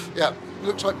yeah,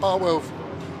 looks like Barwell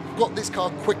got this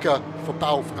car quicker for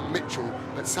Balfe and Mitchell,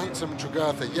 but Sansom and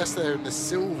Tregurtha, yes, they're in the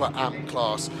silver AM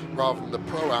class rather than the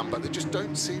Pro Am, but they just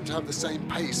don't seem to have the same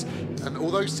pace. And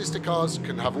although sister cars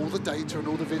can have all the data and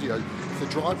all the video, if the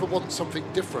driver wants something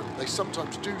different, they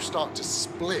sometimes do start to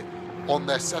split on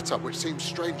their setup, which seems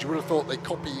strange. You would have thought they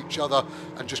copy each other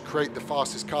and just create the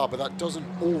fastest car, but that doesn't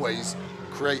always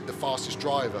create the fastest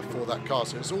driver for that car.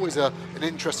 So it's always an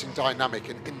interesting dynamic,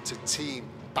 an inter-team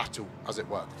battle, as it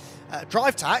were.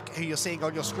 DriveTac, who you're seeing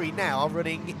on your screen now, are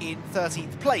running in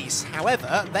 13th place.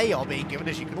 However, they are being given,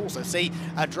 as you can also see,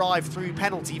 a drive-through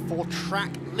penalty for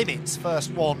track limits.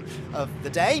 First one of the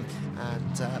day,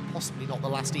 and possibly not the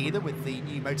last either, with the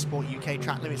new Motorsport UK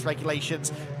track limits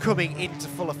regulations coming into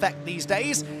full effect these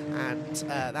days. And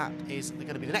that is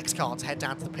going to be the next car to head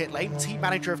down to the pit lane. Team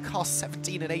manager of cars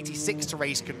 17 and 86 to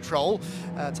race control.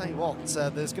 Tell you what,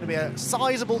 there's going to be a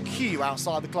sizable queue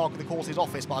outside the Clerk of the Course's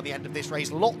office by the end of this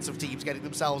race. Lots of teams getting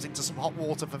themselves into some hot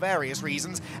water for various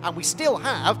reasons, and we still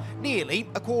have nearly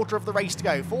a quarter of the race to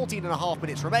go. 14.5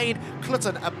 minutes remain.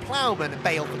 Clutton and Plowman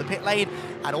bail for the pit lane,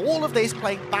 and all of this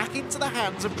playing back into the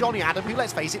hands of Johnny Adam, who,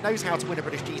 let's face it, knows how to win a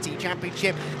British GT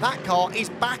Championship. That car is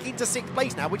back into 6th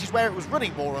place now, which is where it was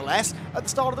running more or less at the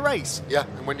start of the race. Yeah,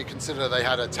 and when you consider they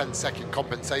had a 10-second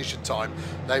compensation time,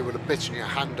 they would have bitten your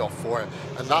hand off for it,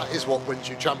 and that is what wins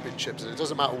you championships. And it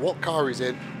doesn't matter what car he's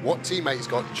in, what teammate he's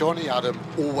got, Johnny Adam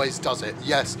always does it.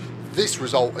 Yes, this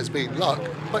result has been luck,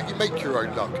 but you make your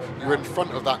own luck. You're in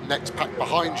front of that next pack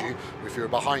behind you. If you're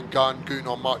behind Gunn,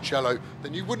 Gounon, Marcello,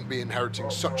 then you wouldn't be inheriting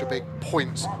such a big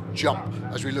points jump.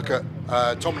 As we look at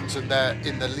Tomlinson there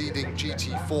in the leading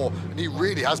GT4, and he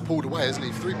really has pulled away, hasn't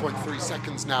he? 3.3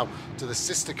 seconds now to the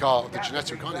sister car of the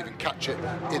Ginetta. Can't even catch it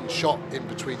in shot in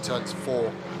between turns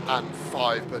 4 and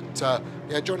 5. But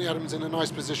yeah, Johnny Adams in a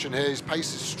nice position here. His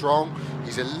pace is strong.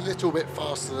 He's a little bit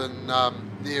faster than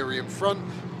Neary in front.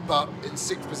 But in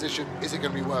 6th position, is it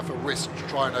going to be worth a risk to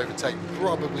try and overtake?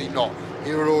 Probably not.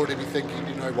 He will already be thinking,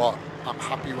 you know what, I'm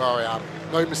happy where I am.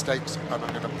 No mistakes, and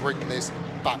I'm going to bring this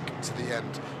back to the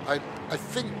end. I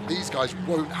think these guys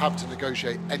won't have to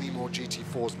negotiate any more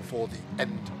GT4s before the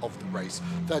end of the race.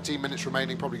 13 minutes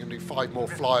remaining, probably going to do 5 more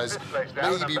flyers,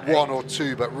 maybe 1 or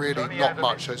 2, but really not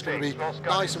much. So it's going to be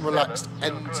nice and relaxed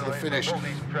end to the finish.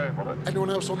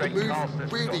 Anyone else on the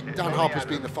move? Really, Dan Harper's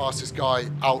been the fastest guy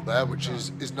out there, which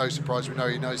is no surprise. We know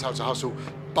he knows how to hustle,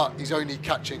 but he's only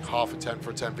catching half a tenth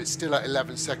for a tenth. It's still at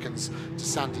 11 seconds to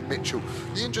Sandy Mitchell.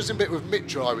 The interesting bit with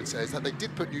Mitchell, I would say, is that they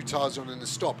did put new tyres on in the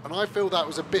stop, and I feel that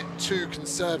was a bit too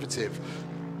conservative.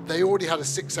 They already had a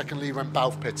 6-second lead when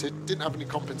Balfe pitted, didn't have any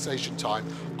compensation time.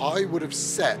 I would have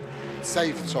saved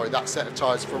that set of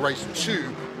tyres for race 2,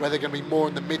 where they're going to be more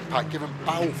in the mid-pack, given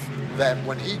Balfe them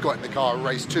when he got in the car at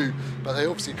race 2. But they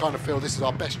obviously kind of feel this is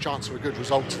our best chance for a good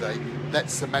result today.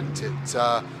 Let's cement it.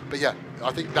 But yeah,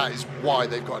 I think that is why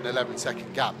they've got an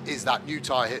 11-second gap, is that new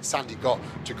tyre hit Sandy got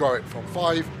to grow it from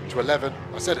 5 to 11.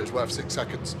 I said it was worth 6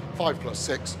 seconds. 5 plus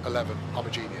 6, 11. I'm a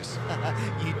genius.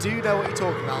 You do know what you're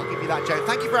talking about, I'll give you that, Joe.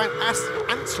 Thank you for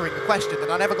answering the question that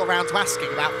I never got around to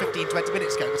asking about 15-20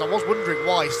 minutes ago, because I was wondering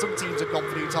why some teams have gone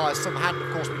for new tyres, some hadn't.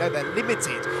 Of course, we know they're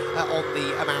limited on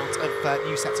the amount of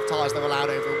new sets of tyres they're allowed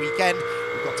over a weekend.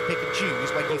 You've got to pick and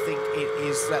choose when you think it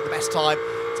is the best time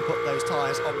to put those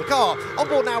tyres on the car. On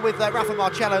board now with Rafa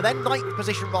Marcello then, 9th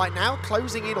position right now,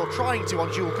 closing in or trying to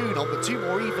on Jules Gounon, but 2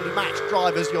 more evenly matched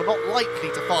drivers you're not likely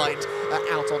to find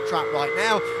out on track right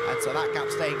now, and so that gap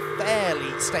staying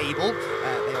fairly stable.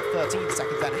 They are 13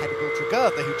 seconds then ahead of Will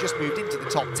Tregurtha, who just moved into the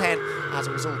top 10 as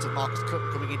a result of Marcus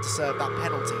Clutton coming in to serve that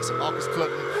penalty. So Marcus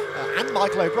Clutton and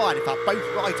Michael O'Brien, in fact, both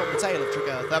right on the tail of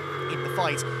Tregurtha in the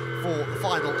fight for the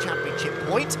final championship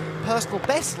point. Personal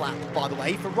best lap, by the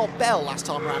way, for Rob Bell last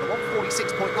time around, a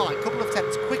 146.9, a couple of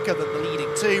tenths quicker than the leading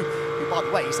two, who, by the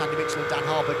way, Sandy Mitchell and Dan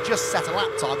Harbour just set a lap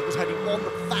time that was only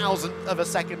 1,000th of a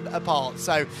second apart.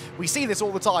 So we see this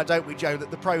all the time, don't we, Joe,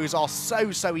 that the pros are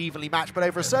so evenly matched, but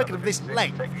over a circuit of this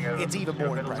length, it's even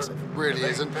more impressive. It really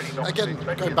is. And again,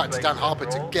 going back to Dan Harbour,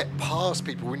 to get past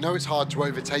people, we know it's hard to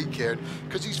overtake here,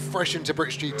 because he's fresh into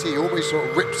British GT, he almost sort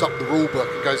of rips up the rule book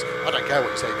and goes, I don't care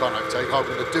what you say, you can't overtake, I'm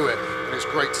going to do it. And it's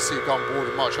great to see you go on board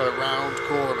and march around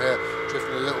Coram here,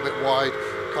 drifting a little bit wide.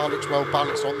 Car looks well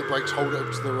balanced on the brakes, hold it over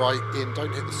to the right, in,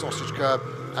 don't hit the sausage curb,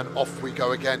 and off we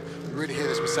go again. You really hear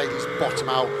this Mercedes bottom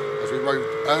out as we rode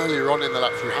earlier on in the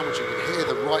lap through Hamilton. You can hear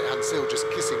the right-hand seal just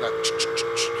kissing that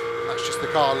and that's just the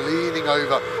car leaning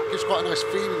over. It gives quite a nice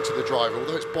feeling to the driver,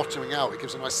 although it's bottoming out, it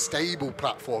gives a nice stable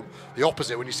platform. The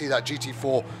opposite when you see that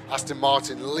GT4 Aston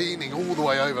Martin leaning all the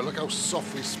way over. Look how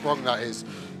softly sprung that is.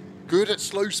 Good at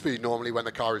slow speed normally when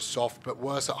the car is soft, but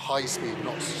worse at high speed,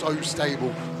 not so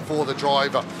stable for the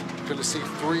driver. You're going to see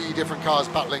three different cars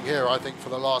battling here, I think, for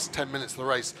the last 10 minutes of the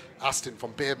race. Aston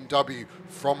from BMW,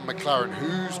 from McLaren.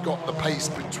 Who's got the pace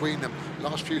between them?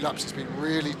 Last few laps it's been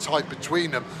really tight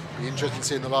between them. Be interesting to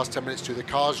see in the last 10 minutes, do the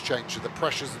cars change? Do the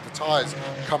pressures of the tyres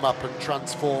come up and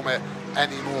transform it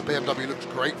anymore? BMW looks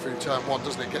great through turn one,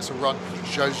 doesn't it? Gets a run,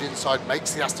 shows you inside,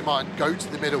 makes the Aston Martin go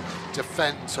to the middle,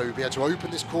 defend, so we'll be able to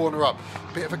open this corner up.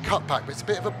 Bit of a cutback, but it's a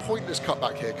bit of a pointless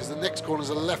cutback here because the next corner is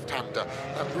a left-hander.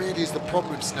 That really is the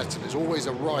problem with Snetterton. It's always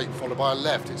a right followed by a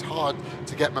left. It's hard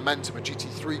to get momentum. A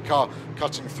GT3 car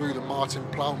cutting through the Martin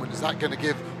Plowman. Is that going to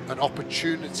give an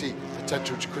opportunity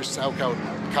potential to Chris Salchow,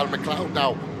 Callum McLeod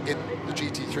now in the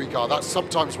GT3 car? That's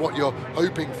sometimes what you're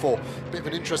hoping for. Bit of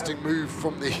an interesting move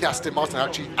from the Aston Martin,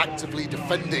 actually actively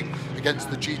defending against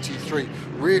the GT3.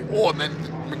 And then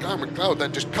McLeod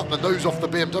then just cut the nose off the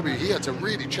BMW. He had to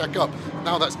really check up.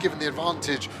 Now that's given the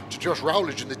advantage to Josh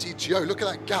Rowledge in the DTO. Look at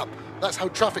that gap. That's how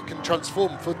traffic can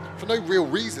transform for no real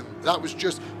reason. That was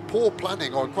just poor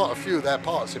planning on quite a few of their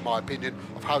parts, in my opinion,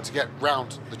 of how to get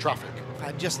round the traffic.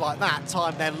 And just like that,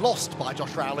 time then lost by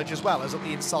Josh Rowledge as well, as at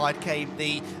the inside came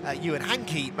the Ewan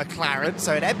Hankey McLaren.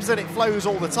 So it ebbs and it flows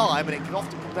all the time, and it can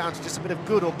often come down to just a bit of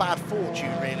good or bad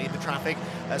fortune, really, in the traffic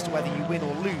as to whether you win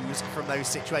or lose from those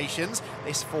situations.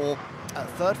 This for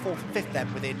third, fourth and fifth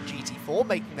then within GT4,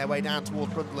 making their way down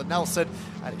towards Brundle and Nelson,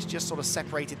 and it's just sort of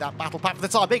separated that battle pack for the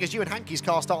time being as Ewan Hankey's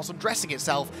car starts undressing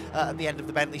itself at the end of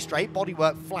the Bentley straight,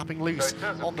 bodywork flapping loose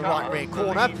on the right rear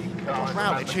corner. Josh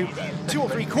Rowledge, who 2 or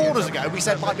 3 corners ago we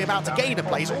said might be about to gain a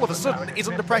place, all of a sudden is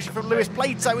under pressure from Lewis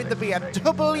Plato in the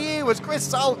BMW as Chris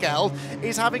Salchow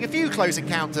is having a few close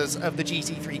encounters of the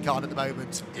GT3 car at the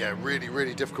moment. Yeah,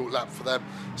 really difficult lap for them.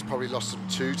 He's probably lost some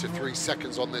 2 to 3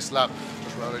 seconds on this lap.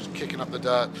 Rowledge kicking up the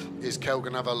dirt. Is Kell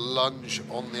going to have a lunge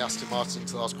on the Aston Martin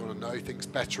to the last corner? No, he thinks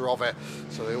better of it.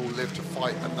 So they all live to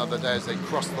fight another day as they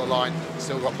cross the line.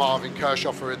 Still got Marvin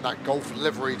Kirchhoffer in that Golf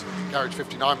liveried Garage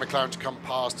 59 McLaren to come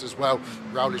past as well.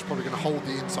 Rowledge probably going to hold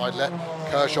the inside, let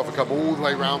Kirchhoffer come all the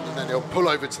way round, and then he'll pull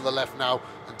over to the left now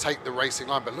and take the racing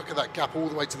line. But look at that gap all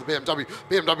the way to the BMW.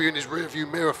 BMW in his rear view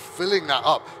mirror filling that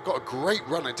up. Got a great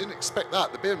run. I didn't expect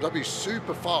that. The BMW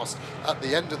super fast at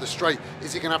the end of the straight.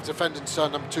 Is he going to have to defend in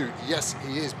turn number 2? Yes,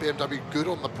 he is. BMW good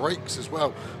on the brakes as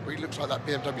well. Really looks like that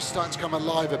BMW starting to come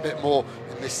alive a bit more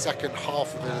in this second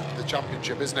half of the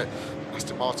championship, isn't it?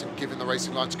 Aston Martin giving the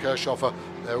racing line to Kirchhoffer.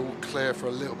 They're all clear for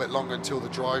a little bit longer until the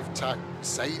drive tack.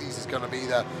 Mercedes is going to be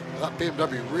there. That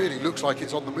BMW really looks like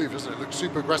it's on the move, doesn't it? It looks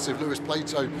super aggressive. Lewis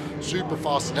Plato, super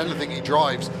fast, and anything he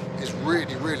drives is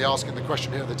really asking the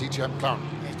question here of the DTM McLaren.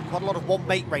 Quite a lot of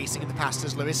one-mate racing in the past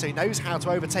as Lewis, so he knows how to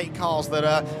overtake cars that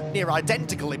are near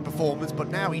identical in performance, but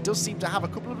now he does seem to have a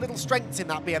couple of little strengths in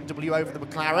that BMW over the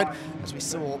McLaren, as we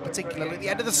saw particularly at the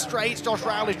end of the straight. Josh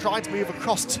Rowledge trying to move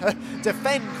across to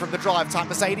defend from the drive-type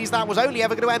Mercedes. That was only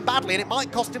ever going to end badly, and it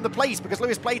might cost him the place because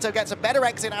Lewis Plato gets a better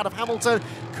exit out of Hamilton.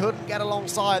 Couldn't get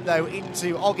alongside, though,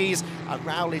 into Oggies, and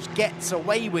Rowledge gets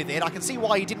away with it. I can see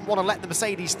why he didn't want to let the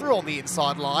Mercedes through on the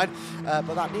inside line,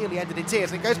 but that nearly ended in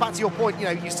tears. And it goes back to your point, you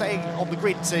know, you saying on the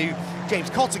grid to James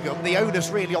Cottingham, the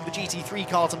onus really on the GT3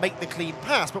 car to make the clean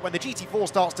pass, but when the GT4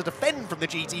 starts to defend from the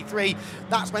GT3,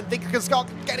 that's when things can start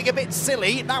getting a bit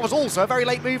silly. That was also a very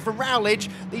late move from Rowledge.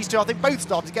 These two, I think, both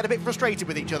started to get a bit frustrated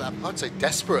with each other. I'd say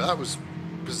desperate. That was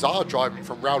bizarre driving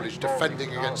from Rowledge, defending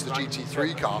against the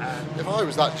GT3 car. If I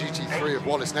was that GT3 of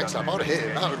Wallace next lap, I'd hit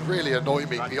him. That would really annoy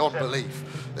me beyond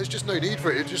belief. there's just no need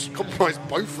for it. It just compromised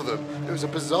both of them. It was a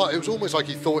bizarre, it was almost like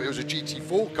he thought it was a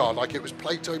GT4 car, like it was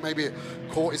Plato. Maybe it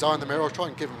caught his eye in the mirror. I'll try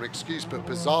and give him an excuse, but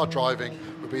bizarre driving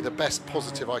would be the best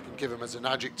positive I can give him as an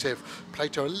adjective.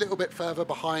 Plato a little bit further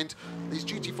behind. These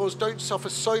GT4s don't suffer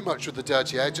so much with the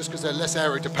dirty air just because they're less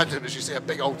aero dependent, as you see a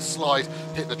big old slide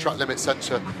hitting the track limit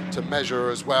sensor to measure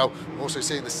as well. Also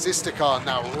seeing the sister car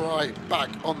now right back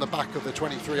on the back of the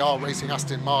 23R Racing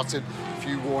Aston Martin. A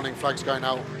few warning flags going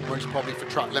out, most probably for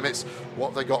track limits. What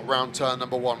have they got round turn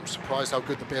number 1? I'm surprised how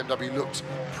good the BMW looked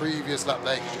previous lap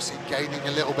there. You can just see gaining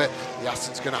a little bit. The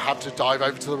Aston's going to have to dive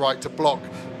over to the right to block,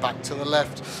 back to the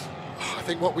left. I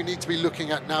think what we need to be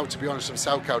looking at now, to be honest, from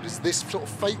Salkeld is this sort of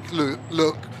fake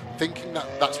look, thinking that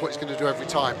that's what he's going to do every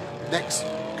time. Next,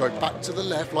 go back to the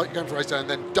left, like going for race, and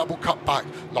then double cut back,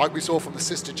 like we saw from the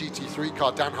sister GT3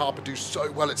 car. Dan Harper do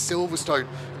so well at Silverstone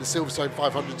in the Silverstone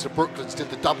 500 to Brooklands, did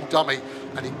the double dummy,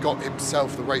 and he got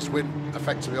himself the race win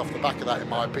effectively off the back of that, in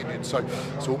my opinion. So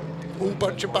all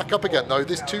bunching back up again, though.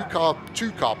 This two-car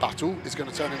battle is going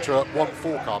to turn into a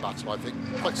 1-4-car battle, I think,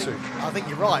 quite soon. I think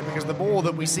you're right, because the more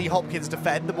that we see Hopkins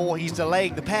defend, the more he's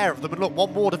delaying the pair of them. And look,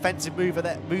 one more defensive move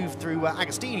through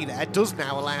Agostini there does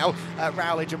now allow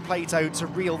Rowledge and Plato to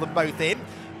reel them both in.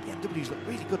 BMWs look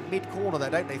really good mid-corner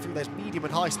there, don't they, through those medium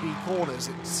and high-speed corners.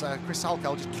 It's Chris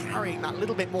Salkeld just carrying that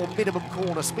little bit more minimum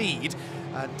corner speed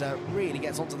and really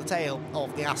gets onto the tail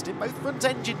of the Aston. Both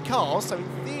front-engine cars, so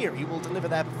in theory will deliver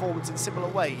their performance in similar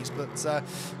ways, but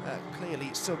clearly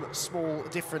some small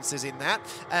differences in that.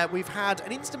 We've had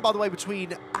an incident, by the way,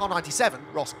 between car 97,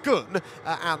 Ross Gunn,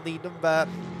 and the number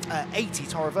 80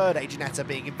 Toro Verde Ginetta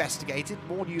being investigated.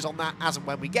 More news on that as and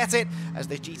when we get it, as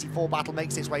this GT4 battle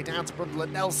makes its way down to Brundle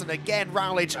and Nelson. Again,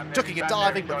 Rowledge ducking and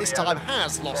diving, but this time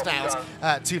has lost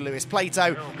out to Lewis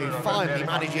Plato, who finally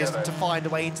manages to find a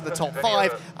way into the top 5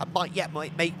 and might yet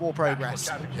make more progress.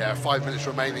 Yeah, 5 minutes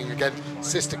remaining. Again,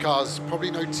 sister cars,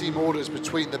 probably no team orders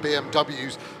between the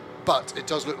BMWs, but it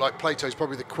does look like Plato's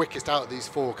probably the quickest out of these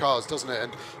 4 cars, doesn't it?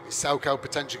 And is Salkeld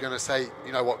potentially going to say,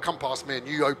 you know what, come past me and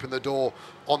you open the door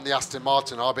on the Aston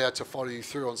Martin, I'll be able to follow you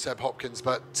through on Seb Hopkins.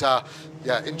 But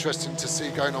yeah, interesting to see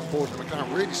going on board. The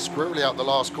McLaren really squirrely out the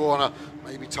last corner.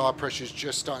 Maybe tyre pressure's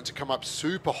just starting to come up.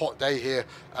 Super hot day here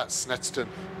at Snetterton.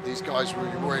 These guys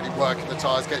really working the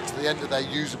tyres, getting to the end of their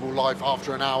usable life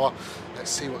after an hour.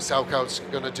 Let's see what Salkeld's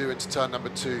going to do into turn number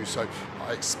 2. So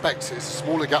I expect it's a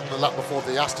smaller gap than the lap before.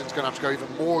 The Aston's going to have to go even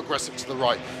more aggressive to the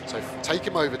right. So take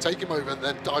him over, and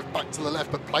then dive back to the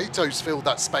left. But Plato's filled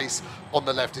that space on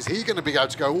the left. Is he going to be able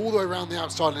to go all the way around the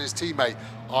outside and his teammate?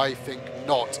 I think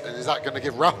not. And is that going to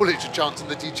give Rowledge a chance and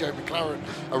the DJ McLaren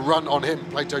a run on him?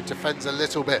 Plato defends a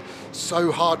little bit.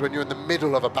 So hard when you're in the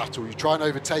middle of a battle. You try and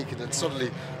overtake, and then suddenly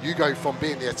you go from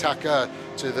being the attacker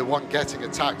to the one getting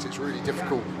attacked. It's really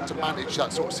difficult to manage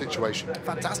that sort of situation.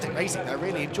 Fantastic racing. They're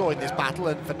really enjoying this battle,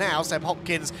 and for now, Seb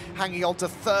Hopkins hanging on to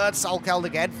 3rd. Salkeld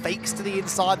again fakes to the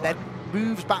inside, then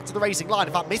moves back to the racing line.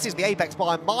 In fact, misses the apex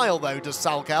by a mile, though, does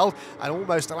Salkeld, and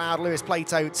almost allowed Lewis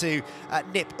Plato to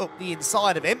nip up the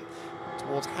inside of him.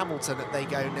 Towards Hamilton they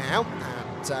go now,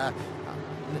 and a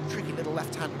tricky little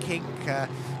left-hand kink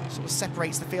sort of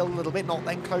separates the field a little bit, not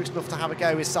then close enough to have a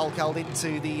go with Salkeld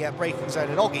into the braking zone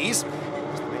at Oggies.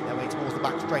 Make their way towards the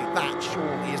back straight. That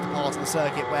surely is the part of the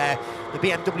circuit where the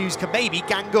BMWs can maybe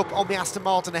gang up on the Aston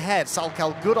Martin ahead.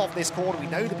 Salkeld good off this corner. We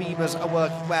know the Beamers are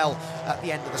working well at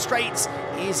the end of the straights.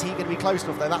 Is he going to be close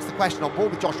enough, though? That's the question. On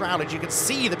board with Josh Rowledge, you can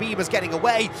see the Beamers getting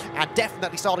away and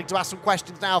definitely starting to ask some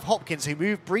questions now of Hopkins, who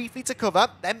moved briefly to cover,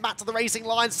 then back to the racing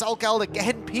line. Salkeld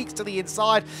again peeks to the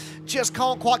inside. Just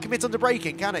can't quite commit under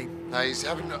braking, can he? No, he's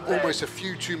having almost a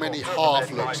few too many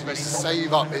half looks. He needs to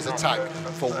save up his attack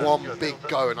for one big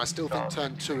go, and I still think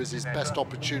turn 2 is his best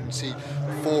opportunity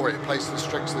for it. It plays to the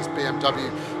strengths of this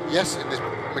BMW. Yes, in this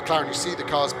McLaren you see the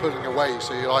cars pulling away,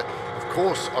 so you're like, of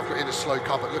course I've got in a slow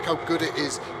car, but look how good it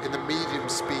is in the medium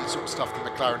speed sort of stuff, the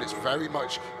McLaren. It's very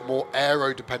much a more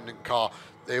aero dependent car.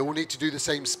 They all need to do the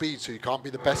same speed, so you can't be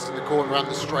the best in the corner around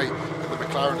the straight. And the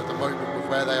McLaren at the moment, with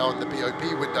where they are in the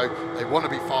BOP window, they want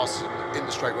to be fast in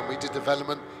the straight. When we did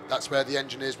development, that's where the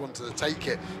engineers wanted to take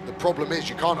it. The problem is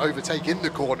you can't overtake in the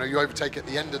corner, you overtake at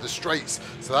the end of the straights.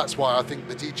 So that's why I think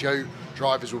the DTO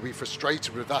drivers will be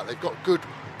frustrated with that. They've got good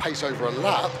pace over a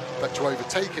lap, but to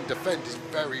overtake and defend is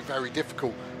very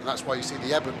difficult. And that's why you see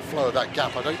the ebb and flow of that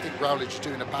gap. I don't think Rowledge is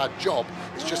doing a bad job.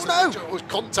 It's just it was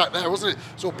contact there, wasn't it?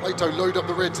 Saw Plato load up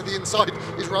the rear to the inside.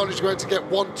 Is Rowledge going to get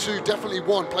 1, 2? Definitely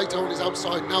 1. Plato on his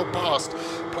outside, now passed.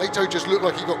 Plato just looked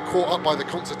like he got caught up by the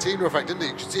concertina effect, didn't he?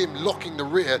 You could see him locking the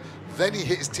rear. Then he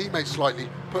hit his teammate slightly,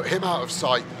 put him out of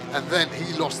sight, and then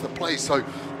he lost the place. So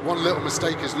one little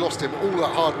mistake has lost him all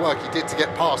that hard work he did to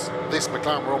get past this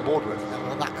McLaren we're on board with.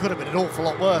 Well, that could have been an awful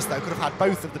lot worse, though. Could have had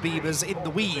both of the Beamers in the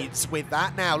weeds with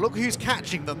that. Now, look who's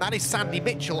catching them. That is Sandy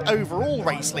Mitchell, overall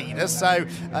race leader. So,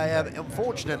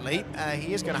 unfortunately,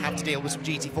 he is going to have to deal with some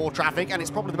GT4 traffic, and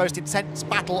it's probably the most intense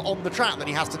battle on the track that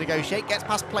he has to negotiate. Gets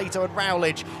past Plato and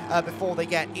Rowledge before they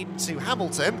get into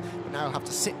Hamilton. But now he'll have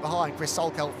to sit behind Chris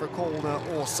Solkel for a corner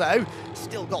or so.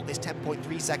 Still got this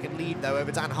 10.3 second lead, though,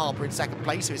 over Dan Harper in second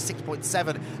place, who is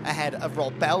 6.7 ahead of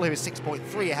Rob Bell, who is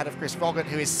 6.3 ahead of Chris Rogan,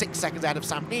 who is 6 seconds ahead of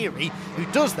Sam Neary, who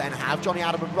does then have Johnny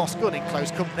Adam and Ross Gunn in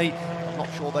close company. I'm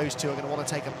not sure those two are going to want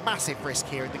to take a massive risk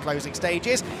here in the closing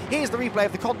stages. Here's the replay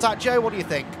of the contact. Joe, what do you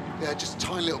think? Yeah, just a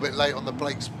tiny little bit late on the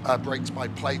brakes by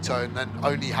Plato, and then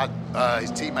only had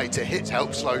his teammate to hit to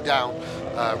help slow down.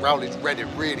 Rowledge read it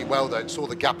really well, though, and saw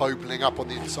the gap opening up on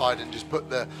the inside and just put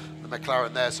the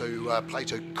McLaren there, so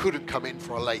Plato couldn't come in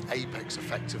for a late apex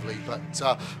effectively, but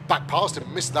back past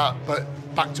him, missed that, but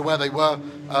back to where they were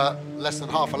less than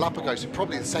half a lap ago, so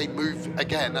probably the same move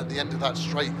again at the end of that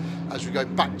straight as we go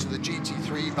back to the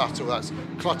GT3 battle. That's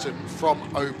Clutton from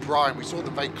O'Brien. We saw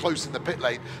them very close in the pit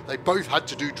lane. They both had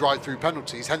to do drive-through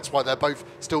penalties, hence why they're both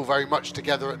still very much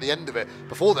together at the end of it.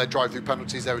 Before their drive-through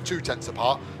penalties, they were 2 tenths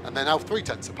apart, and they're now 3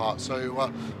 tenths apart,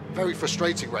 so very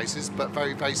frustrating races, but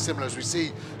very, very similar as we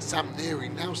see Sam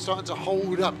Neary now starting to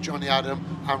hold up Johnny Adam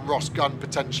and Ross Gunn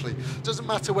potentially. Doesn't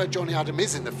matter where Johnny Adam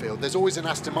is in the field, there's always an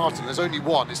Aston Martin, there's only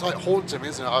one. It's like haunting him,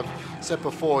 isn't it? I've said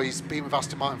before, he's been with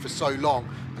Aston Martin for so long,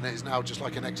 and it is now just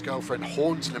like an ex-girlfriend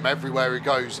haunting him everywhere he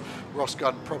goes. Ross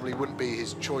Gunn probably wouldn't be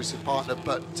his choice of partner,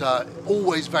 but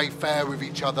always very fair with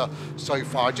each other so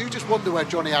far. I do just wonder where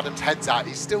Johnny Adams' head's at.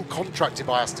 He's still contracted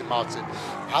by Aston Martin.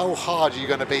 How hard are you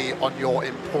going to be on your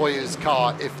employer's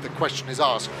car if the question is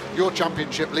asked? Your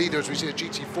championship leader, as we see a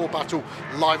GT4 battle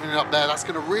livening up there, that's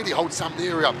going to really hold Sam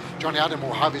Neary up. Johnny Adam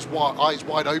will have his eyes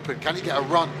wide open. Can he get a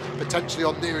run potentially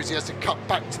on Neary as he has to cut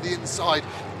back to the inside?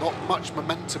 Not much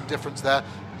momentum difference there.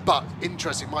 But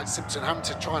interesting, Mike Simpson having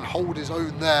to try and hold his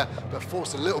own there, but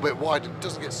forced a little bit wide and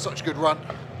doesn't get such a good run.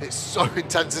 It's so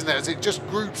intense, isn't it? As it just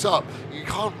groups up, you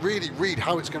can't really read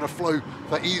how it's going to flow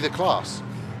for either class.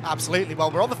 Absolutely.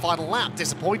 Well, we're on the final lap,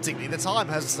 disappointingly. The time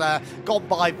has gone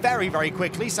by very, very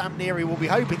quickly. Sam Neary will be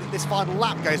hoping that this final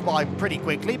lap goes by pretty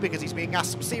quickly because he's being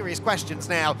asked some serious questions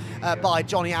now by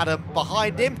Johnny Adam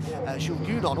behind him. Jules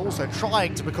Gounon also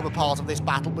trying to become a part of this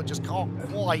battle, but just can't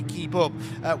quite keep up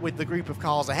with the group of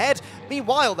cars ahead.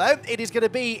 Meanwhile, though, it is going to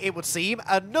be, it would seem,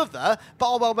 another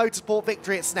Barwell Motorsport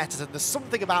victory at Snetterton. There's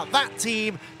something about that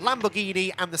team,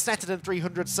 Lamborghini, and the Snetterton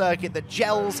 300 circuit that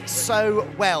gels so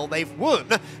well. They've won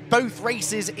both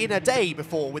races in a day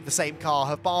before with the same car,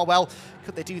 have Barwell.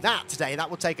 Could they do that today?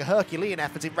 That would take a Herculean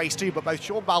effort in race 2, but both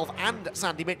Sean Balfe and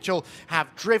Sandy Mitchell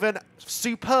have driven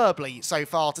superbly so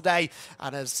far today.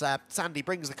 And as Sandy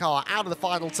brings the car out of the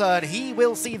final turn, he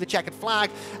will see the checkered flag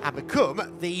and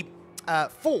become the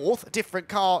third different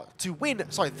car to win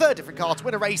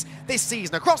a race this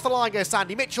season. Across the line goes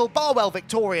Sandy Mitchell, Barwell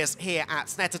victorious here at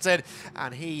Snetterton,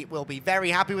 and he will be very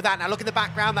happy with that. Now look in the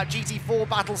background, that GT4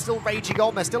 battle still raging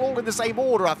on. They're still all in the same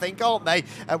order, I think, aren't they?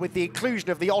 With the inclusion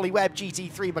of the Ollie Webb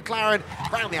GT3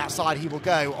 McLaren. Round the outside he will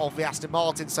go of the Aston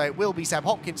Martin, so it will be Seb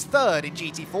Hopkins third in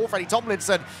GT4. Freddie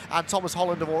Tomlinson and Thomas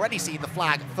Holland have already seen the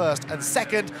flag first and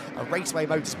second. A Raceway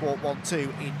Motorsport 1-2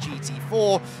 in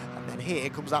GT4. And then here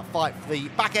comes that fight for the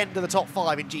back end of the top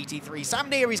 5 in GT3.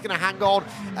 Sam Neary's going to hang on,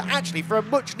 actually, for a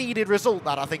much-needed result,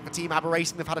 that, I think, for Team Aber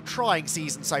Racing. They've had a trying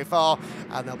season so far,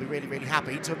 and they'll be really, really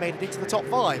happy to have made it into the top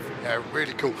 5. Yeah,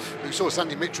 really cool. We saw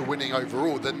Sandy Mitchell winning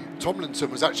overall, then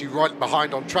Tomlinson was actually right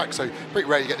behind on track, so pretty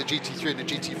rare you get the GT3 and the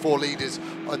GT4 leaders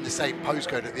on the same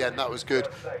postcode at the end. That was good.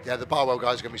 Yeah, the Barwell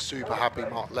guys are going to be super happy.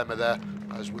 Mark Lemmer there,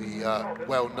 as we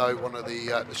well know, one of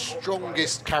the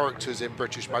strongest characters in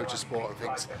British motorsport, I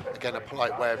think. Again, a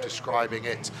polite way of describing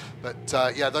it.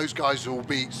 But yeah, those guys will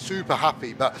be super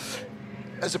happy. But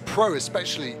as a pro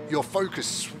especially, your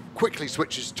focus quickly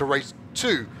switches to race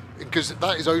 2, because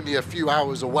that is only a few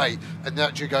hours away, and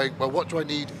that you're going, well, what do I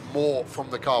need more from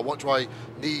the car? What do I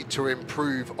need to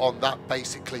improve on that,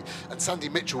 basically? And Sandy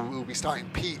Mitchell will be starting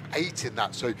P8 in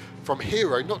that. So from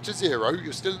hero, not to zero,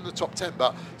 you're still in the top 10,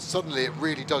 but suddenly it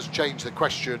really does change the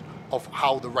question of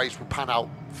how the race will pan out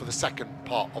for the second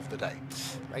part of the day.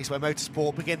 Raceway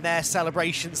Motorsport begin their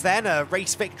celebrations then, a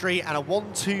race victory and a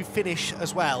 1-2 finish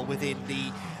as well within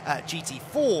the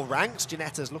GT4 ranks.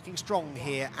 Ginettas looking strong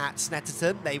here at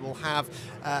Snetterton. They will have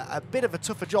a bit of a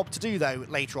tougher job to do though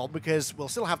later on, because we'll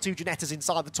still have 2 Ginettas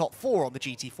inside the top 4 on the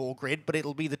GT4 grid, but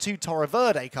it'll be the 2 Toro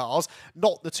Verde cars,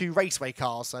 not the 2 Raceway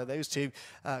cars. So those 2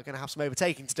 are going to have some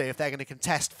overtaking to do if they're going to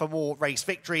contest for more race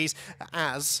victories,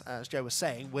 as Joe was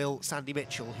saying, will Sandy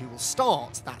Mitchell, who will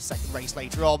start that second race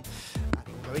later on, and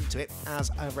he'll go into it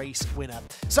as a race winner.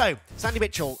 So Sandy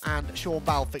Mitchell and Sean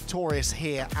Ball victorious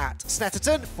here at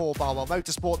Snetterton. For Barwell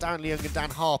Motorsport, Darren Leung and Dan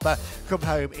Harper come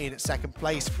home in second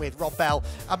place, with Rob Bell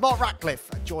and Mark Ratcliffe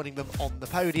joining them on the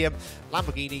podium.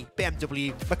 Lamborghini,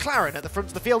 BMW, McLaren at the front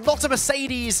of the field, not a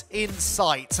Mercedes in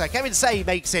sight. Kevin Say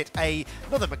makes it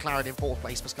another McLaren in 4th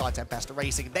place for Sky Tempesta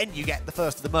Racing. And then you get the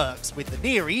first of the Mercs with the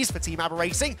Nearies for Team Aber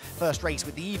Racing, first race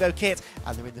with the Evo kit,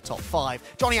 and they're in the top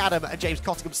 5. Johnny Adam and James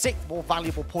Cottingham 6th, more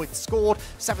valuable points scored.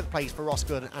 7th place for Ross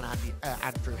Gunn and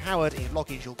Andrew Howard. Ian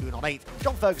Loggins, Jules on 8th.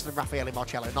 John Ferguson and Raffaele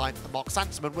Marcello 9th, and Mark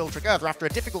Sansom and Will Tregurtha, after a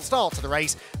difficult start to the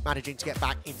race, managing to get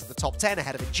back into the top 10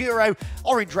 ahead of Enduro,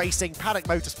 Orange Racing, Paddock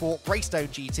Motorsport, Greystone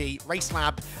GT, Race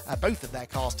Lab, both of their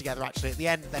cars together actually at the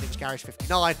end. Then it was Garage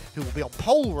 59, who will be on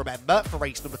pole, remember, for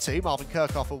race number 2. Marvin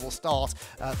Kirchhofer will start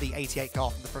the 88 car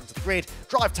from the front of the grid.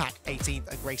 Drive Tack 18th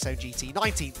and Greystone GT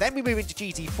 19th. Then we move into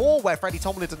GT4, where Freddie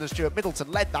Tomlinson and Stuart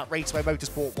Middleton led that Raceway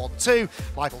Motorsport 1-2.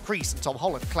 Michael Crease and Tom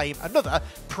Holland claim another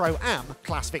Pro-Am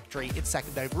class victory in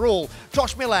 2nd overall.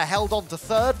 Josh Miller held on to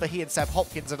 3rd for he and Seb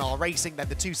Hopkins and R Racing. Then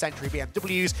the 2 Century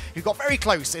BMWs, who got very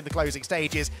close in the closing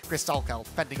stages. Chris Salkel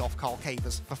fending off Carl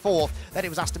Cavers for 4th. Then it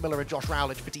was Aston Miller and Josh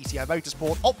Rowledge for DTO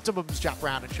Motorsport. Optimum's Jack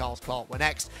Brown and Charles Clark were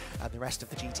next, and the rest of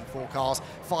the GT4 cars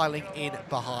filing in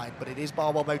behind. But it is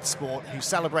Barwell Motorsport who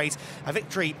celebrate a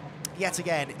victory yet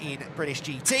again in British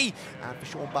GT, and for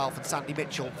Sean Balfe and Sandy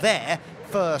Mitchell, their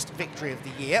first victory of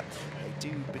the year. They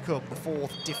do become the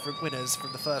 4th different winners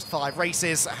from the first 5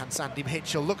 races, and Sandy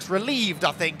Mitchell looks relieved,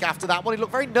 I think, after that one. He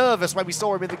looked very nervous when we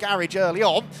saw him in the garage early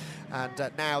on,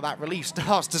 and now that relief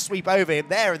starts to sweep over him.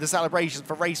 There in the celebrations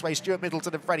for Raceway, Stuart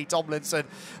Middleton and Freddie Tomlinson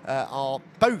are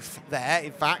both there,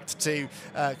 in fact, to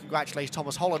congratulate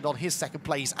Thomas Holland on his 2nd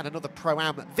place and another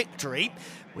Pro-Am victory.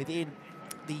 Within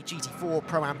the GT4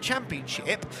 Pro-Am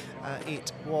Championship,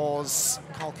 it was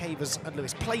Carl Cavers and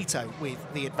Lewis Plato with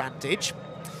the advantage.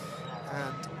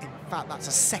 And in fact, that's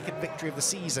a 2nd victory of the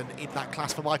season in that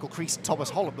class for Michael Crease and Thomas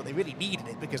Holland, but they really needed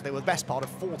it because they were the best part of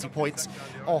 40 points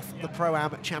off the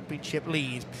Pro-Am Championship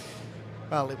lead.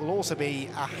 Well, it will also be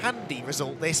a handy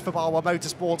result, this, for Barwell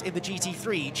Motorsport in the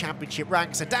GT3 Championship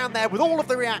ranks. And down there with all of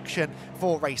the reaction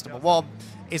for race number 1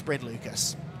 is Bryn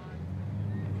Lucas.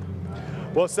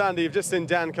 Well, Sandy, you've just seen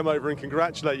Dan come over and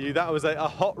congratulate you. That was a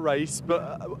hot race,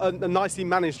 but a nicely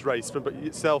managed race from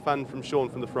yourself and from Sean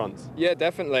from the front. Yeah,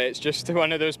 definitely. It's just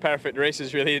one of those perfect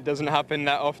races, really. It doesn't happen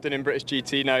that often in British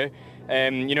GT now.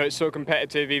 You know, it's so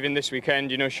competitive even this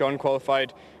weekend. You know, Sean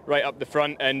qualified right up the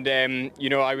front, and you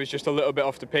know, I was just a little bit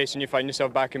off the pace, and you find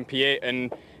yourself back in P8,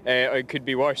 and it could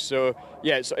be worse. So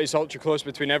yeah, it's ultra close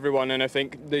between everyone, and I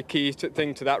think the key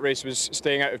thing to that race was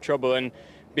staying out of trouble, and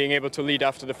being able to lead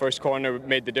after the first corner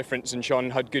made the difference, and Sean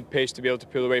had good pace to be able to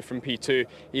pull away from P2,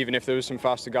 even if there was some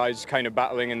faster guys kind of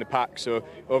battling in the pack. So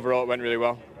overall it went really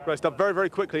well. Great stuff. Very, very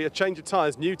quickly, a change of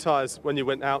tyres, new tyres when you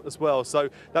went out as well. So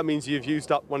that means you've used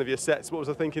up one of your sets. What was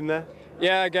I thinking there?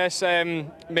 Yeah, I guess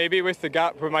maybe with the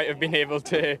gap we might have been able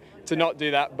to not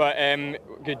do that, but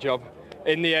good job.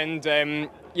 In the end,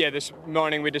 yeah, this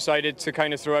morning we decided to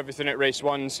kind of throw everything at race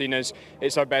 1, seeing as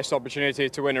it's our best opportunity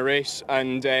to win a race,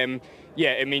 and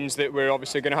yeah, it means that we're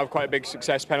obviously going to have quite a big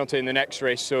success penalty in the next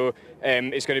race, so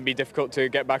it's going to be difficult to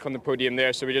get back on the podium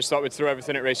there. So we just thought we'd throw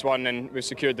everything at race 1, and we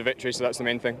secured the victory, so that's the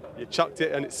main thing. You chucked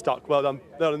it and it stuck. Well done.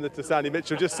 Well done to Sandy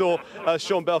Mitchell. Just saw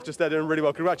Sean Belf just there doing really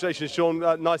well. Congratulations, Sean.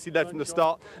 Nicely led from the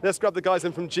start. Let's grab the guys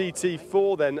in from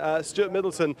GT4 then. Stuart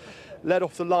Middleton led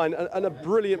off the line, and a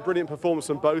brilliant, brilliant performance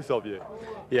from both of you.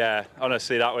 Yeah,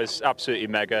 honestly, that was absolutely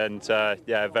mega, and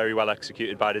yeah, very well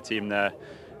executed by the team there.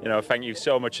 You know, thank you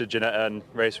so much to Ginetta and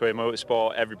Raceway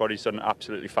Motorsport. Everybody's done an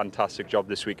absolutely fantastic job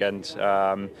this weekend.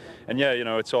 And yeah, you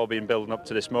know, it's all been building up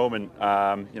to this moment.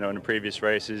 You know, in the previous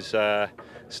races, start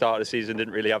of the season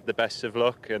didn't really have the best of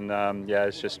luck, and yeah,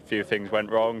 it's just a few things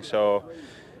went wrong. So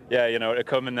yeah, you know, to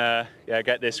come and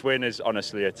get this win is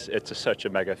honestly, it's such a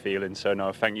mega feeling. So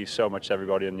no, thank you so much,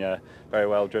 everybody, and yeah, very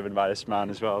well driven by this man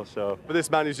as well. So, but this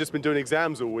man who's just been doing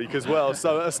exams all week as well,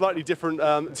 so a slightly different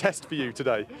test for you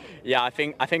today. Yeah, I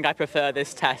think I prefer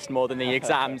this test more than the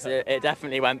exams. It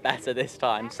definitely went better this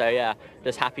time. So yeah,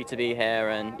 just happy to be here,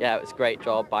 and yeah, it was a great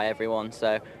job by everyone.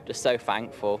 So just so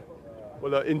thankful.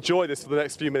 Well, enjoy this for the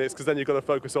next few minutes, because then you've got to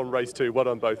focus on race 2. Well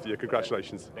done, both of you.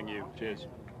 Congratulations. Thank you. Cheers.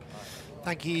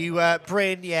 Thank you,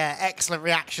 Bryn. Yeah, excellent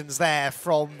reactions there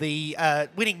from the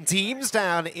winning teams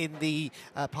down in the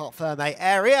Parc Fermé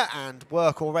area, and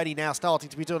work already now starting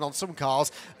to be done on some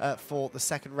cars for the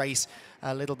second race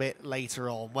a little bit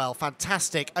later on. Well,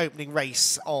 fantastic opening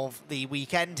race of the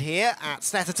weekend here at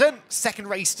Snetterton. Second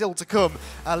race still to come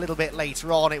a little bit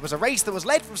later on. It was a race that was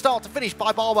led from start to finish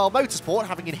by Barwell Motorsport,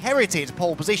 having inherited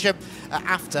pole position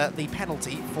after the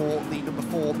penalty for the number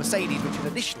 4 Mercedes, which had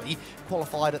initially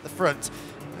qualified at the front.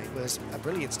 It was a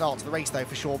brilliant start to the race, though,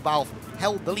 for Sean Balfe.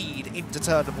 Held the lead into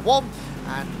turn number 1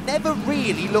 and never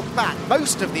really looked back.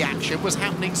 Most of the action was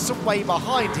happening some way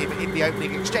behind him in the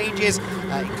opening exchanges,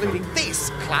 including this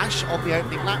clash on the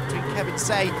opening lap between Kevin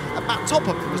Say and Matt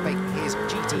Topham, who was making his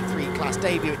GT3 class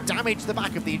debut. It damaged the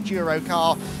back of the Enduro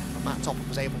car. Matt Topham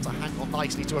was able to hang on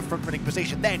nicely to a front-running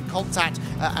position. Then Contact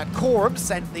and Coram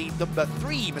sent the number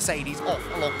 3 Mercedes off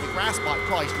along the grass. Mike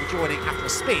Price rejoining after a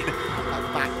spin at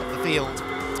the back of the field.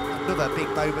 Another big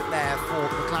moment there for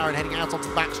the McLaren heading out onto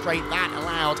the back straight. That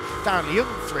allowed Darren Young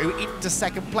through into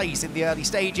second place in the early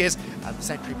stages, and the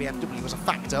Century BMW was a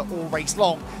factor all race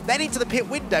long. Then into the pit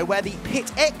window, where the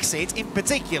pit exit in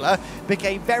particular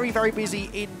became very, very busy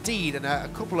indeed, and a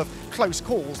couple of close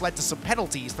calls led to some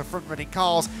penalties for front-running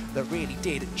cars that really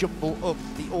did jumble up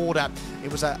the order.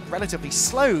 It was a relatively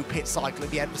slow pit cycle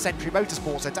in the end for Century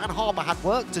Motorsports, so Dan Harper had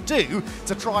work to do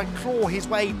to try and claw his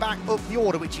way back up the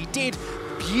order, which he did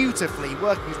beautifully,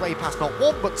 working his way past not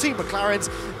 1 but 2 McLarens,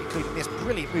 including this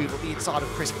brilliant move on the inside of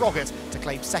Chris Froggatt to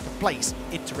claim second place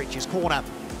into Rich's corner.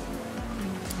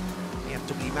 The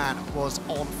BMW man was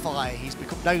on fire. He's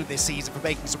become known this season for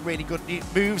making some really good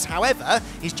moves. However,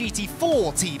 his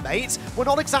GT4 teammates were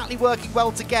not exactly working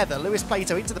well together. Lewis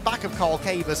Plato into the back of Carl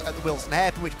Cavers at the Wilson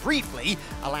hairpin, which briefly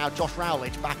allowed Josh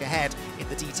Rowledge back ahead in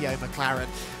the DTO McLaren.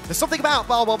 There's something about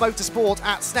Barwell Motorsport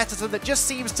at Snetterton that just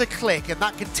seems to click, and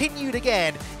that continued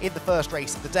again in the first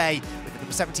race of the day, with the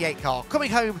number 78 car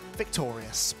coming home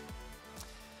victorious.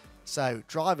 So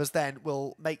drivers then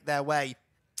will make their way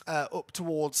up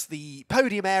towards the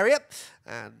podium area,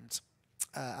 and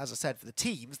as I said, for the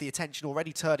teams, the attention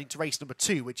already turning to race number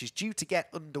 2, which is due to get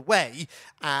underway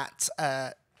at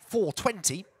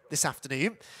 4:20 this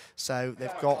afternoon. So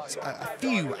they've got a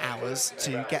few hours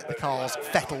to get the cars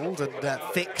fettled and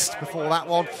fixed before that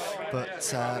one. But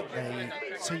the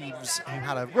teams who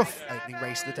had a rough opening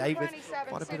race of the day with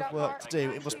quite a bit of work to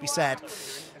do, it must be said.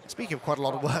 Speaking of quite a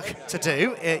lot of work to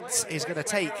do, it is going to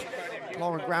take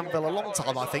Lauren Granville a long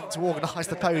time, I think, to organise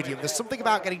the podium. There's something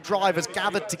about getting drivers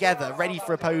gathered together, ready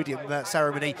for a podium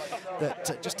ceremony,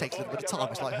 that just takes a little bit of time.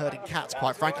 It's like herding cats,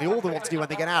 quite frankly. All they want to do when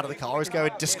they get out of the car is go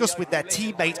and discuss with their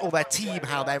teammate or their team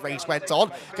how their race went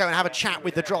on, go and have a chat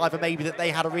with the driver maybe that they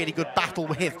had a really good battle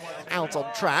with out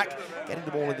on track. Getting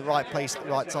them all in the right place at the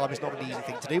right time is not an easy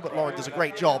thing to do, but Lauren does a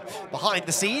great job behind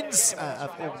the scenes of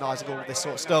organising all of this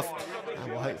sort of stuff,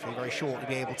 and we'll hopefully very shortly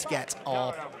be able to get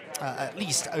our at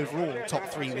least overall top